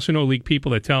 Judd, I also know league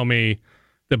people that tell me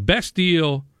the best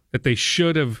deal that they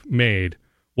should have made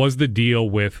was the deal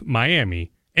with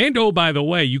Miami. And, oh, by the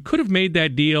way, you could have made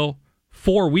that deal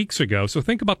 4 weeks ago. So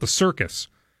think about the circus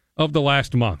of the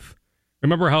last month.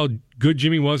 Remember how good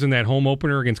Jimmy was in that home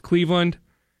opener against Cleveland?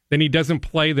 Then he doesn't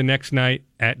play the next night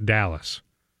at Dallas.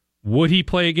 Would he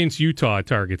play against Utah at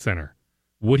Target Center?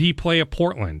 Would he play at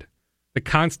Portland? The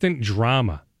constant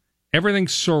drama, everything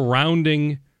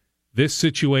surrounding this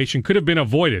situation could have been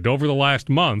avoided over the last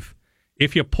month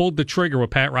if you pulled the trigger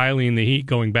with Pat Riley and the Heat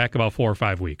going back about 4 or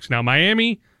 5 weeks. Now,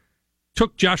 Miami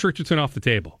took Josh Richardson off the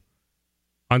table.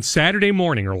 On Saturday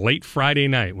morning or late Friday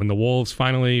night, when the Wolves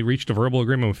finally reached a verbal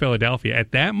agreement with Philadelphia,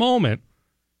 at that moment,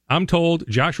 I'm told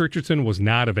Josh Richardson was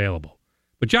not available.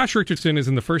 But Josh Richardson is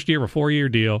in the first year of a 4-year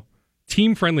deal,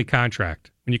 team-friendly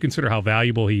contract, when you consider how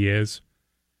valuable he is.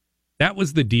 That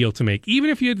was the deal to make, even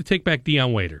if you had to take back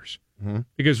Dion Waiters. Mm-hmm.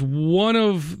 Because one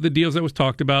of the deals that was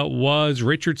talked about was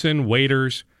Richardson,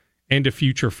 Waiters, and a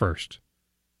future first.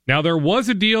 Now, there was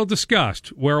a deal discussed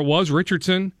where it was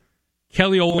Richardson,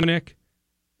 Kelly Olynyk,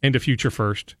 and a future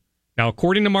first. Now,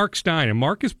 according to Mark Stein, and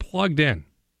Mark is plugged in.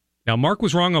 Now, Mark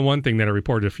was wrong on one thing that I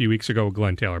reported a few weeks ago with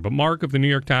Glenn Taylor, but Mark of the New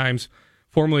York Times,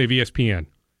 formerly of ESPN,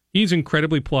 he's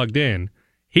incredibly plugged in.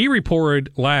 He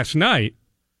reported last night,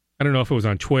 I don't know if it was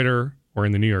on Twitter or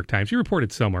in the New York Times, he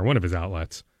reported somewhere, one of his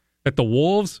outlets, that the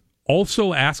Wolves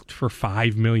also asked for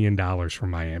 $5 million from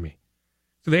Miami.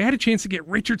 So they had a chance to get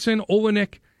Richardson,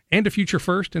 Olynyk, and a future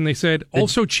first, and they said,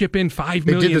 also chip in $5 million.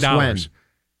 They did this when?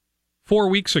 4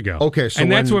 weeks ago. Okay, so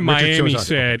and that's when Richardson Miami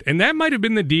said, and that might have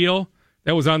been the deal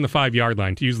that was on the 5-yard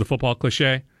line, to use the football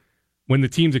cliche, when the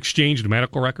teams exchanged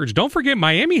medical records. Don't forget,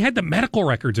 Miami had the medical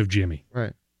records of Jimmy.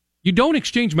 Right. You don't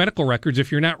exchange medical records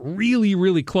if you're not really,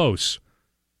 really close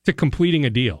to completing a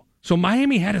deal. So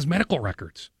Miami had his medical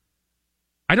records.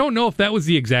 I don't know if that was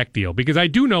the exact deal, because I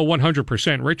do know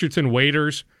 100% Richardson,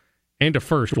 Waiters, and a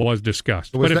first was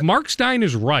discussed. But if Mark Stein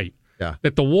is right,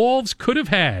 that the Wolves could have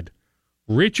had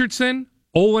Richardson,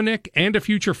 Olynyk, and a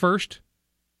future first,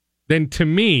 then to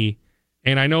me,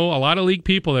 and I know a lot of league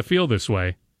people that feel this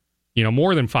way,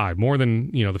 more than 5, more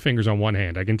than, the fingers on one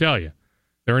hand, I can tell you.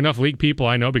 There are enough league people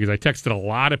I know, because I texted a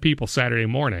lot of people Saturday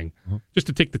morning just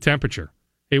to take the temperature.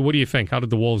 Hey, what do you think? How did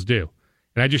the Wolves do?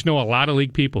 And I just know a lot of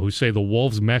league people who say the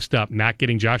Wolves messed up not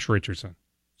getting Josh Richardson.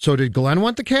 So did Glenn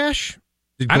want the cash?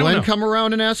 Did Glenn come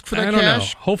around and ask for that cash? I don't know.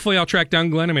 Hopefully I'll track down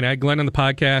Glenn. I mean, I had Glenn on the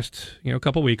podcast, a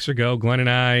couple weeks ago. Glenn and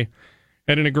I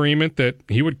had an agreement that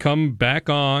he would come back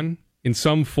on in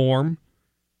some form,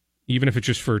 even if it's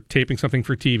just for taping something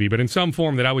for TV, but in some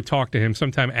form that I would talk to him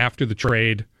sometime after the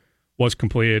trade was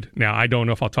completed. Now, I don't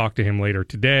know if I'll talk to him later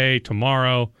today,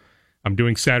 tomorrow. I'm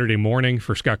doing Saturday morning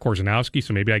for Scott Korzanowski,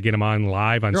 so maybe I get him on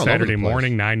live on Saturday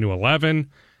morning, 9 to 11.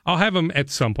 I'll have him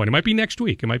at some point. It might be next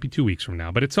week. It might be 2 weeks from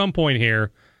now. But at some point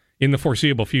here in the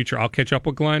foreseeable future, I'll catch up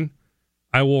with Glenn.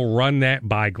 I will run that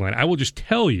by Glenn. I will just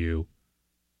tell you,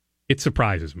 it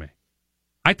surprises me.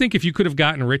 I think if you could have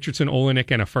gotten Richardson,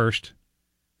 Olenek, and a first,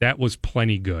 that was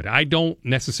plenty good. I don't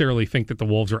necessarily think that the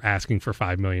Wolves are asking for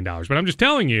 $5 million, but I'm just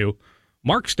telling you,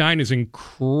 Mark Stein is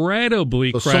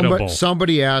incredibly credible.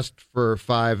 Somebody asked for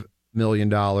 $5 million.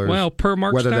 Well, per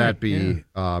Mark whether Stein, that be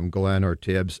Glenn or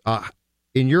Tibbs.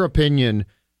 In your opinion,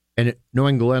 and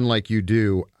knowing Glenn like you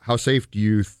do, how safe do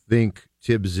you think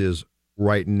Tibbs is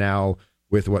right now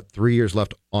with, 3 years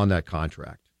left on that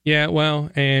contract? Yeah,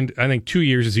 well, and I think 2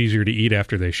 years is easier to eat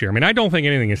after they share. I mean, I don't think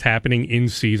anything is happening in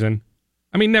season.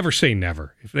 I mean, never say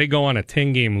never. If they go on a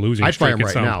 10-game losing I'd streak fire him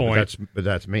at some right now, point, but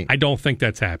that's me. I don't think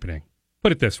that's happening.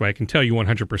 Put it this way, I can tell you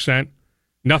 100%,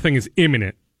 nothing is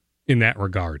imminent in that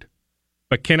regard.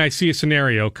 But can I see a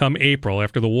scenario come April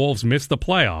after the Wolves miss the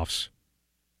playoffs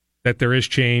that there is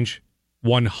change?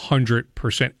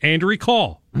 100%. And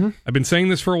recall, I've been saying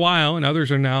this for a while, and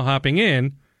others are now hopping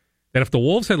in, that if the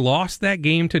Wolves had lost that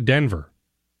game to Denver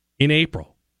in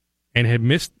April and had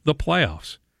missed the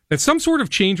playoffs, that some sort of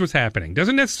change was happening.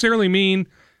 Doesn't necessarily mean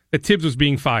that Tibbs was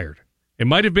being fired. It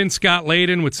might have been Scott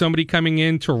Layden with somebody coming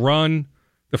in to run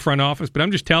the front office, but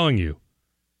I'm just telling you,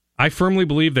 I firmly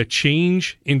believe that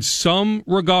change in some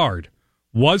regard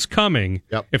was coming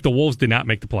if the Wolves did not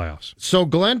make the playoffs. So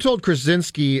Glenn told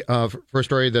Krasinski for a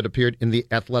story that appeared in The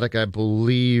Athletic, I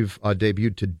believe,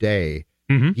 debuted today.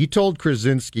 He told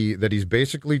Krasinski that he's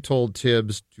basically told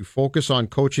Tibbs to focus on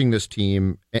coaching this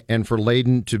team and for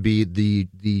Layden to be the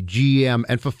GM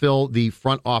and fulfill the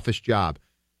front office job.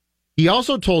 He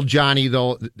also told Johnny,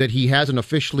 though, that he hasn't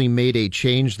officially made a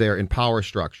change there in power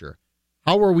structure.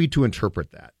 How are we to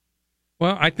interpret that?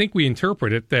 Well, I think we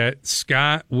interpret it that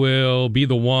Scott will be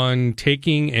the one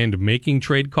taking and making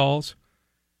trade calls.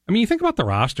 I mean, you think about the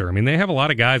roster. I mean, they have a lot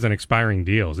of guys on expiring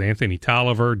deals. Anthony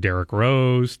Tolliver, Derrick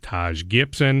Rose, Taj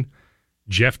Gibson,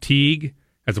 Jeff Teague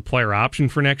as a player option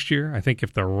for next year. I think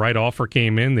if the right offer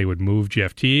came in, they would move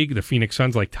Jeff Teague. The Phoenix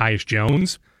Suns like Tyus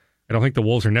Jones. I don't think the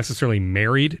Wolves are necessarily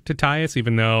married to Tyus,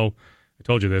 even though I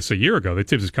told you this a year ago that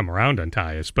Tibbs has come around on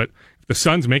Tyus. But if the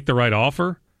Suns make the right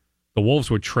offer, the Wolves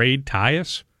would trade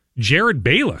Tyus. Jared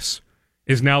Bayless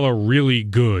is now a really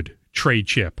good trade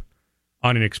chip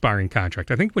on an expiring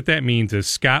contract. I think what that means is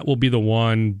Scott will be the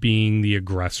one being the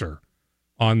aggressor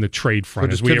on the trade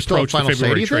front as we approach the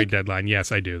February trade deadline.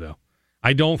 Yes, I do, though.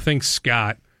 I don't think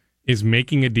Scott is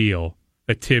making a deal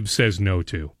that Tibbs says no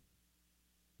to.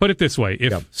 Put it this way.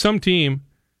 If some team,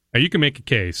 now you can make a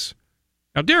case.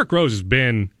 Now, Derrick Rose has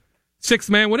been sixth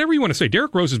man, whatever you want to say.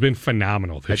 Derrick Rose has been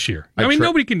phenomenal this year. I mean,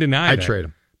 nobody can deny that. I'd trade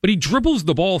him. But he dribbles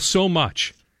the ball so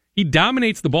much. He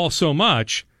dominates the ball so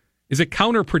much. Is it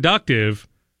counterproductive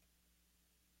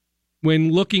when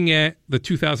looking at the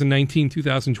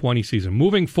 2019-2020 season,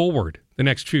 moving forward the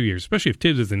next few years, especially if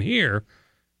Tibbs isn't here,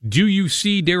 do you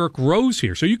see Derrick Rose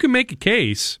here? So you can make a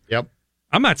case. Yep.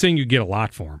 I'm not saying you get a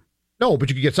lot for him. No, but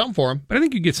you could get something for him. But I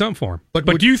think you get something for him. But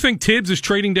do you think Tibbs is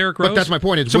trading Derrick Rose? But that's my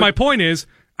point. My point is,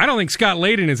 I don't think Scott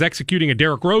Layden is executing a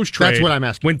Derrick Rose trade. That's what I'm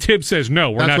asking. When Tibbs says,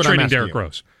 no, we're not trading Derrick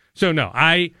Rose. So, no,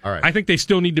 I think they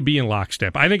still need to be in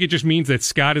lockstep. I think it just means that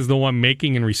Scott is the one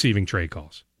making and receiving trade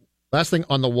calls. Last thing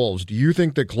on the Wolves. Do you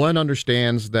think that Glenn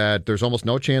understands that there's almost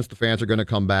no chance the fans are going to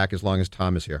come back as long as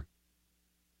Tom is here?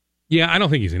 Yeah, I don't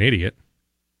think he's an idiot.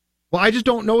 Well, I just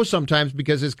don't know sometimes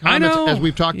because his comments, as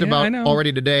we've talked about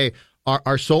already today,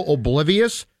 are so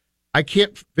oblivious. I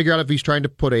can't figure out if he's trying to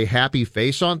put a happy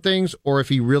face on things or if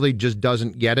he really just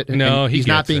doesn't get it. And he's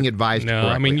not being advised correctly.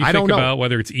 I mean, you think about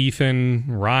whether it's Ethan,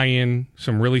 Ryan,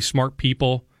 some really smart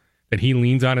people that he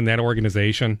leans on in that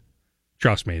organization.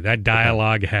 Trust me, that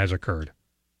dialogue has occurred.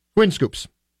 Twin scoops.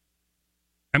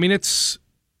 I mean,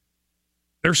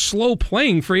 they're slow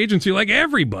playing free agency like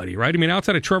everybody, right? I mean,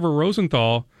 outside of Trevor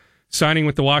Rosenthal signing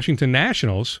with the Washington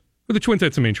Nationals, who the Twins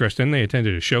had some interest in, they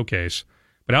attended a showcase.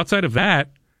 But outside of that,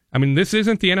 I mean, this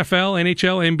isn't the NFL,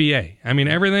 NHL, NBA. I mean,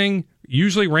 everything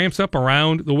usually ramps up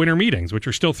around the winter meetings, which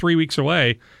are still 3 weeks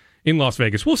away in Las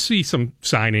Vegas. We'll see some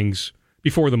signings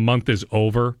before the month is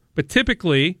over. But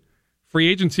typically, free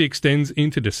agency extends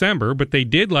into December. But they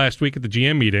did last week at the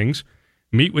GM meetings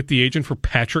meet with the agent for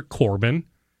Patrick Corbin.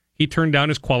 He turned down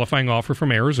his qualifying offer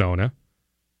from Arizona.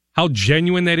 How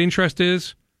genuine that interest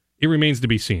is, it remains to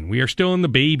be seen. We are still in the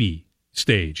baby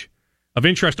stage of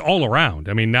interest all around.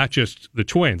 I mean, not just the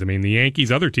Twins. I mean, the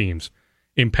Yankees, other teams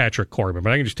in Patrick Corbin.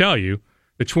 But I can just tell you,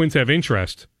 the Twins have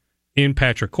interest in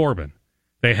Patrick Corbin.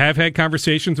 They have had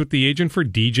conversations with the agent for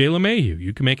DJ LeMahieu.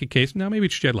 You can make a case, now maybe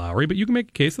it's Jed Lowry, but you can make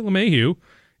a case that LeMahieu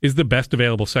is the best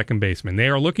available second baseman. They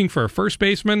are looking for a first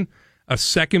baseman, a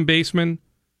second baseman,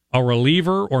 a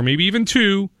reliever, or maybe even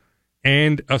two,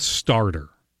 and a starter.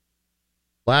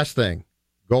 Last thing,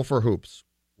 Gopher Hoops.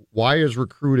 Why is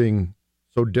recruiting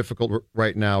so difficult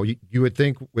right now? You would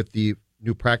think with the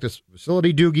new practice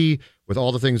facility, Doogie, with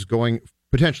all the things going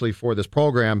potentially for this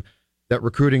program, that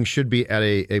recruiting should be at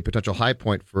a potential high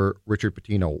point for Richard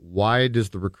Pitino. Why does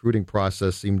the recruiting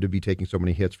process seem to be taking so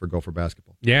many hits for Gopher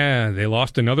basketball? Yeah, they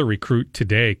lost another recruit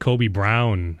today. Kobe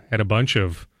Brown had a bunch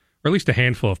of, or at least a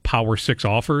handful of Power 6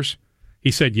 offers.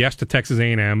 He said yes to Texas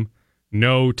A&M,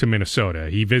 no to Minnesota.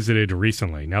 He visited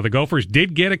recently. Now, the Gophers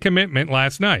did get a commitment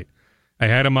last night. I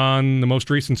had him on the most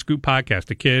recent Scoop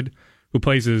podcast, a kid who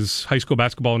plays his high school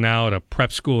basketball now at a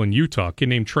prep school in Utah, a kid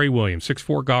named Trey Williams,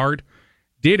 6'4" guard.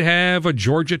 Did have a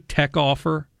Georgia Tech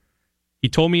offer. He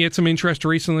told me he had some interest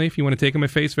recently, if you want to take him at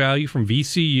face value, from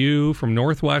VCU, from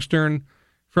Northwestern,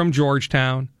 from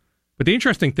Georgetown. But the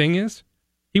interesting thing is,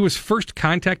 he was first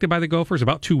contacted by the Gophers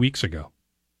about 2 weeks ago.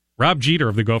 Rob Jeter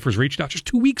of the Gophers reached out just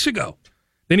 2 weeks ago.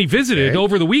 Then he visited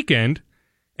over the weekend,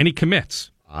 and he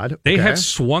commits. Odd. They have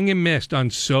swung and missed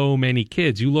on so many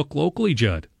kids. You look locally,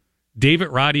 Judd. David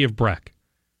Roddy of Breck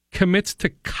commits to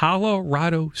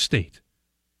Colorado State.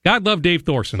 God love Dave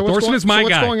Thorson. Thorson is my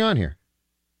guy. What's going on here?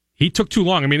 He took too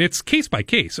long. I mean, it's case by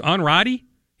case. On Roddy,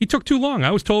 he took too long.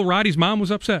 I was told Roddy's mom was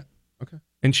upset. Okay.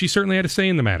 And she certainly had a say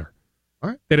in the matter. All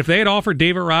right. That if they had offered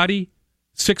David Roddy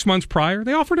 6 months prior,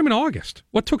 they offered him in August.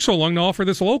 What took so long to offer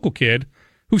this local kid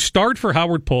who starred for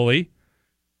Howard Pulley,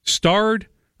 starred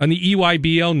on the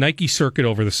EYBL Nike circuit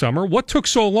over the summer? What took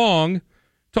so long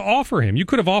to offer him? You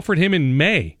could have offered him in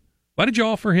May. Why did you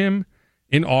offer him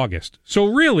in August? So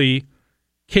really,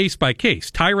 case by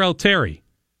case. Tyrell Terry.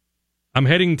 I'm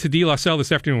heading to De La Salle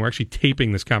this afternoon. We're actually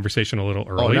taping this conversation a little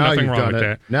early. Nothing wrong with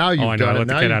that. Now you've done it.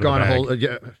 Now you've gone a whole...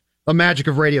 The magic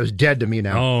of radio is dead to me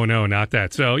now. Oh, no, not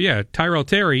that. So, yeah, Tyrell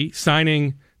Terry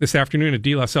signing this afternoon at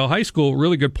De La Salle High School,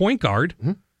 really good point guard.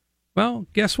 Mm-hmm. Well,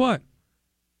 guess what?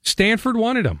 Stanford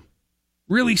wanted him.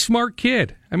 Really smart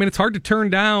kid. I mean, it's hard to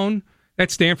turn down that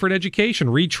Stanford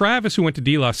education. Reed Travis, who went to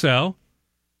De La Salle,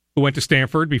 who went to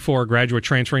Stanford before graduate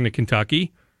transferring to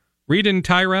Kentucky. Reed and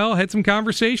Tyrell had some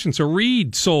conversations. So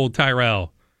Reed sold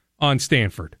Tyrell on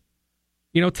Stanford.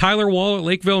 You know, Tyler Wall at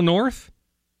Lakeville North,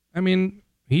 I mean,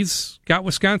 he's got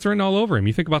Wisconsin written all over him.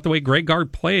 You think about the way Greg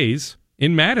Gard plays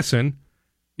in Madison.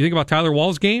 You think about Tyler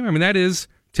Wall's game. I mean, that is,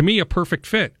 to me, a perfect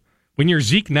fit. When you're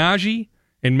Zeke Naji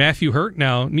and Matthew Hurt,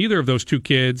 now, neither of those two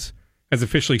kids has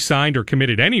officially signed or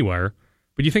committed anywhere,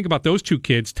 but you think about those two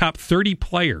kids, top 30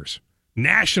 players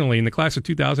nationally in the class of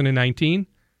 2019,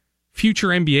 future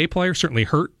NBA player, certainly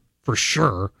Hurt for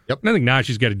sure. Yep. And I think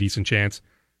Naji's got a decent chance.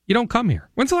 You don't come here.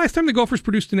 When's the last time the Gophers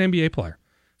produced an NBA player?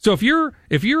 So if you're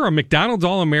a McDonald's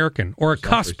All-American or a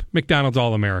cusp McDonald's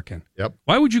All-American,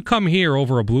 why would you come here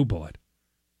over a blue blood?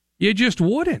 You just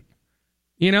wouldn't.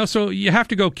 You know, so you have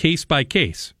to go case by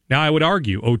case. Now, I would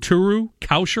argue Oturu,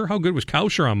 Kausher. How good was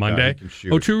Kausher on Monday?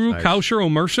 Oturu, nice. Kausher,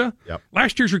 Omersa. Yep.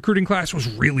 Last year's recruiting class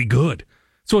was really good.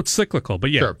 So it's cyclical. But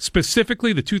yeah,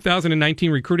 specifically the 2019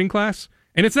 recruiting class.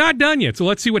 And it's not done yet. So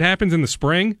let's see what happens in the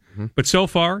spring. Mm-hmm. But so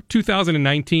far,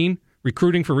 2019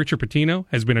 recruiting for Richard Pitino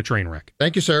has been a train wreck.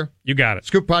 Thank you, sir. You got it.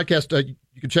 Scoop Podcast.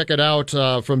 You can check it out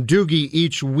from Doogie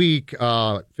each week,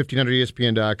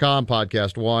 1500ESPN.com,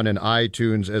 Podcast One, and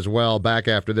iTunes as well. Back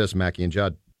after this, Mackey and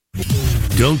Judd.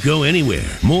 Don't go anywhere.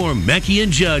 More Mackey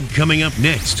and Judd coming up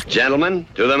next. Gentlemen,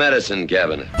 to the medicine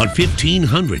cabinet. On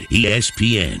 1500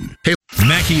 ESPN. Hey,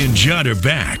 Mackey and Judd are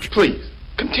back. Please,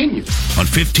 continue. On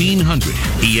 1500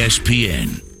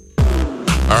 ESPN.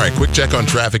 All right, quick check on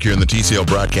traffic here in the TCL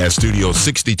broadcast studio.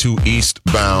 62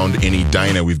 eastbound in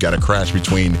Edina. We've got a crash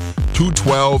between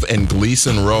 212 and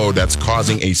Gleason Road. That's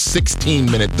causing a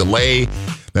 16-minute delay.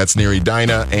 That's near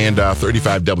Edina. And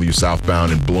 35W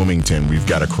southbound in Bloomington. We've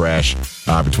got a crash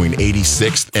between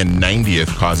 86th and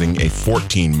 90th, causing a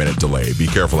 14-minute delay. Be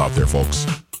careful out there, folks.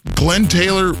 Glenn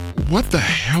Taylor, what the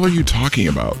hell are you talking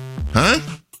about? Huh?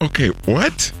 Okay,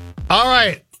 what? All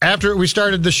right. After we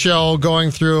started the show, going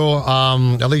through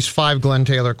at least 5 Glenn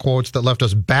Taylor quotes that left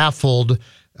us baffled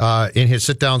in his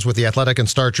sit-downs with the Athletic and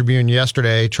Star Tribune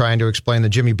yesterday, trying to explain the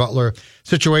Jimmy Butler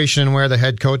situation and where the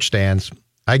head coach stands,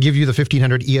 I give you the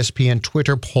 1500 ESPN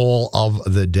Twitter poll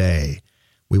of the day.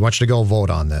 We want you to go vote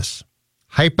on this.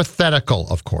 Hypothetical,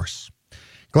 of course.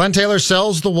 Glenn Taylor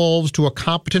sells the Wolves to a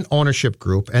competent ownership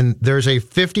group, and there's a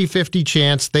 50-50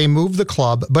 chance they move the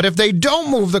club. But if they don't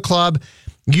move the club,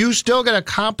 you still get a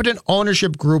competent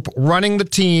ownership group running the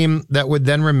team that would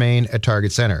then remain at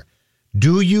Target Center.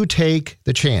 Do you take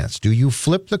the chance? Do you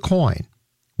flip the coin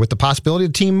with the possibility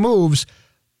the team moves,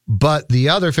 but the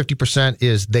other 50%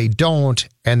 is they don't,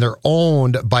 and they're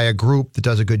owned by a group that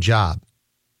does a good job?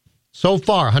 So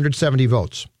far, 170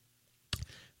 votes.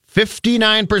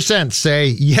 59% say,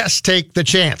 yes, take the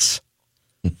chance.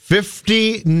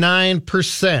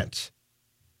 59%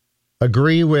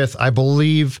 agree with, I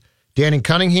believe, Danny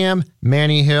Cunningham,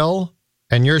 Manny Hill,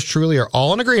 and yours truly are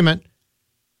all in agreement.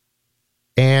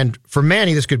 And for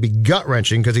Manny, this could be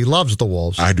gut-wrenching because he loves the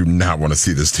Wolves. I do not want to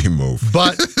see this team move.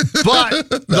 But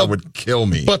that would kill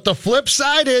me. But the flip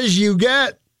side is you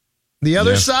get, the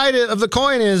other side of the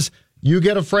coin is you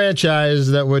get a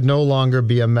franchise that would no longer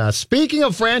be a mess. Speaking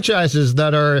of franchises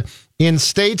that are in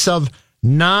states of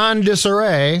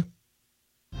non-disarray,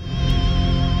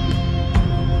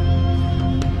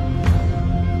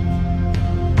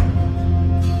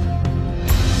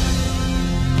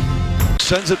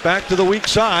 sends it back to the weak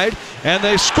side, and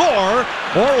they score.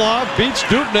 Orlov beats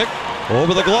Dubnyk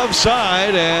over the glove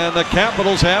side, and the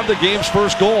Capitals have the game's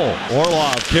first goal.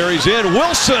 Orlov carries in.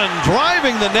 Wilson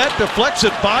driving the net, deflects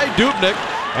it by Dubnyk,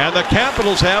 and the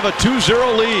Capitals have a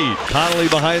 2-0 lead. Connolly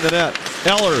behind the net.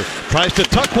 Eller tries to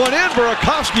tuck one in.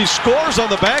 Burakovsky scores on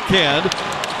the backhand,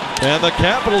 and the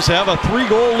Capitals have a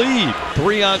 3-goal lead.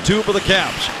 3-on-2 for the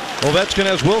Caps. Ovechkin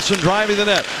has Wilson driving the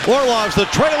net. Orlov's the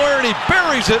trailer, and he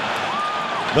buries it.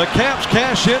 The Caps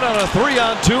cash in on a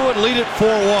 3-on-2 and lead it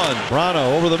 4-1.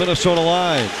 Brano over the Minnesota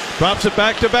line. Drops it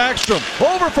back to Backstrom.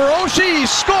 Over for Oshie. He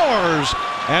scores.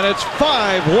 And it's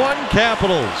 5-1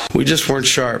 Capitals. We just weren't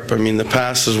sharp. I mean, the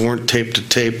passes weren't tape to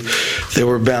tape. They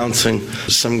were bouncing.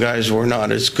 Some guys were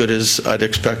not as good as I'd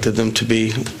expected them to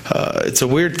be. It's a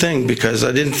weird thing because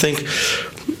I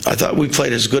thought we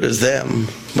played as good as them.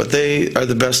 But they are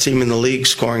the best team in the league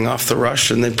scoring off the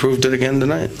rush, and they proved it again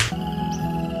tonight.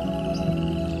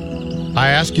 I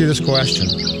ask you this question.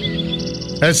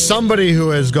 As somebody who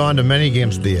has gone to many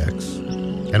games at the X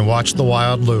and watched the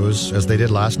Wild lose, as they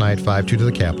did last night, 5-2 to the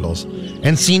Capitals,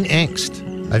 and seen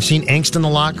angst. I've seen angst in the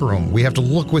locker room. We have to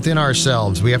look within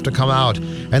ourselves. We have to come out,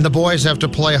 and the boys have to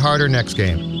play harder next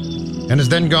game. And has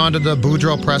then gone to the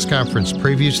Boudreau press conference,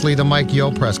 previously the Mike Yeo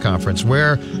press conference,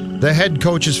 where the head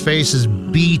coach's face is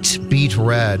beat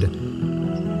red.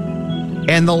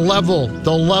 And the level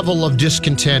of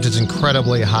discontent is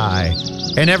incredibly high.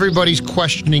 And everybody's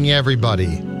questioning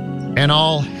everybody. And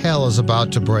all hell is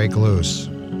about to break loose.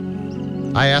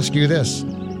 I ask you this.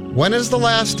 When is the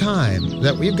last time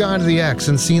that we've gone to the X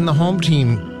and seen the home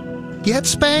team get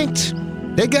spanked?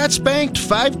 They got spanked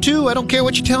 5-2. I don't care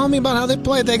what you tell me about how they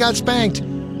played. They got spanked.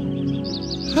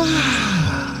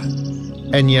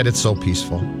 And yet it's so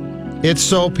peaceful. It's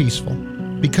so peaceful.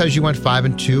 Because you went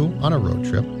 5-2 on a road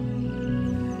trip.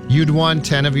 You'd won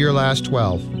 10 of your last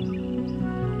 12.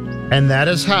 And that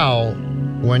is how,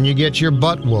 when you get your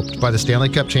butt whooped by the Stanley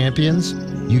Cup champions,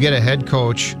 you get a head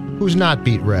coach who's not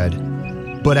beat red,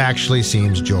 but actually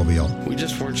seems jovial. We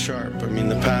just weren't sharp. I mean,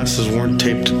 the passes weren't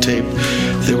tape to tape.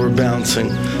 They were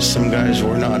bouncing. Some guys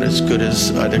were not as good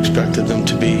as I'd expected them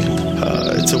to be.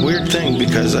 It's a weird thing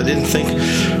because I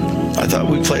thought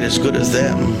we played as good as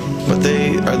them, but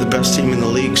they are the best team in the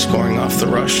league scoring off the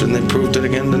rush, and they proved it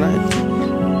again tonight.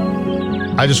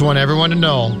 I just want everyone to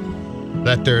know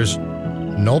that there's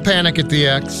no panic at the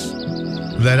X,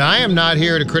 that I am not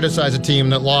here to criticize a team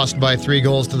that lost by 3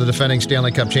 goals to the defending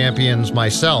Stanley Cup champions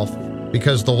myself,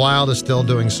 because the Wild is still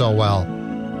doing so well.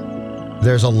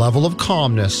 There's a level of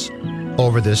calmness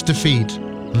over this defeat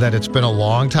that it's been a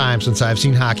long time since I've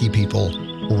seen hockey people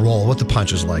roll with the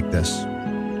punches like this.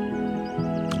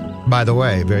 By the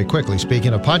way, very quickly,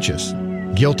 speaking of punches,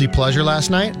 guilty pleasure last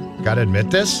night, gotta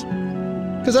admit this,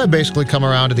 because I've basically come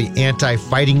around to the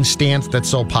anti-fighting stance that's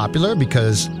so popular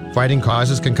because fighting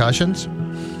causes concussions.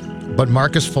 But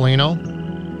Marcus Foligno,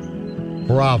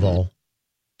 bravo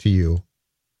to you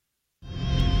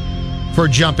for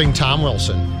jumping Tom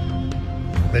Wilson,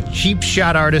 the cheap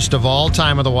shot artist of all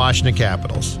time of the Washington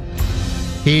Capitals.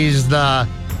 He's the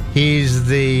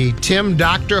Tim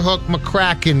Dr. Hook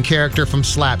McCracken character from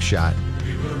Slapshot.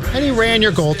 And he ran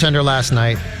your goaltender last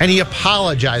night, and he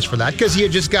apologized for that because he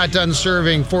had just got done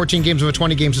serving 14 games of a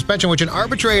 20-game suspension, which an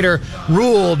arbitrator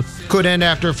ruled could end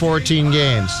after 14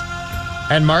 games.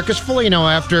 And Marcus Foligno,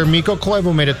 after Mikko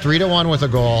Koivu made it 3-1 with a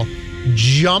goal,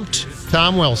 jumped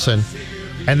Tom Wilson.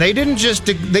 And they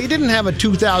didn't have a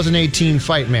 2018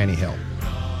 fight, Manny Hill.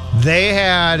 They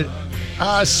had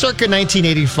circa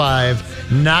 1985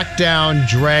 knockdown,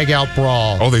 drag-out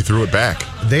brawl. Oh, they threw it back.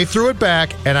 They threw it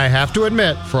back, and I have to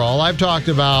admit, for all I've talked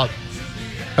about,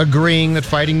 agreeing that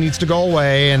fighting needs to go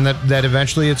away and that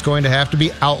eventually it's going to have to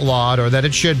be outlawed, or that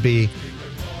it should be,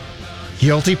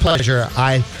 guilty pleasure,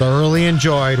 I thoroughly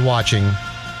enjoyed watching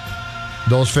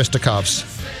those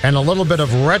fisticuffs and a little bit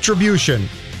of retribution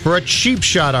for a cheap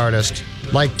shot artist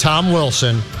like Tom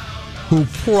Wilson, who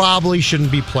probably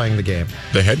shouldn't be playing the game.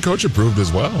 The head coach approved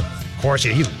as well. course,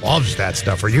 he loves that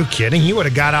stuff. Are you kidding? He would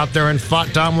have got out there and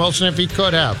fought Tom Wilson if he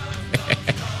could have.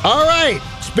 All right.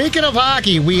 Speaking of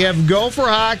hockey, we have Go for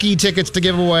Hockey tickets to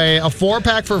give away. A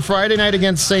 4-pack for Friday night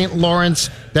against St. Lawrence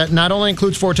that not only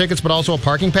includes 4 tickets, but also a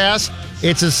parking pass.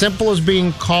 It's as simple as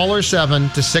being caller 7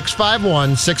 to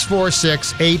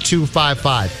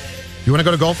 651-646-8255. If you want to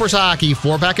go to Gophers Hockey,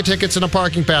 4-pack of tickets and a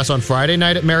parking pass on Friday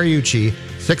night at Mariucci,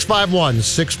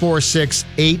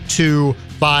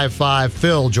 651-646-8255.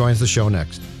 Phil joins the show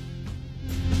next.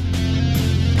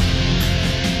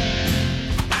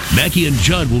 Mackie and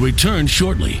Judd will return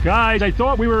shortly Guys, I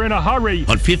thought we were in a hurry.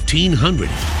 on 1500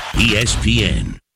 ESPN.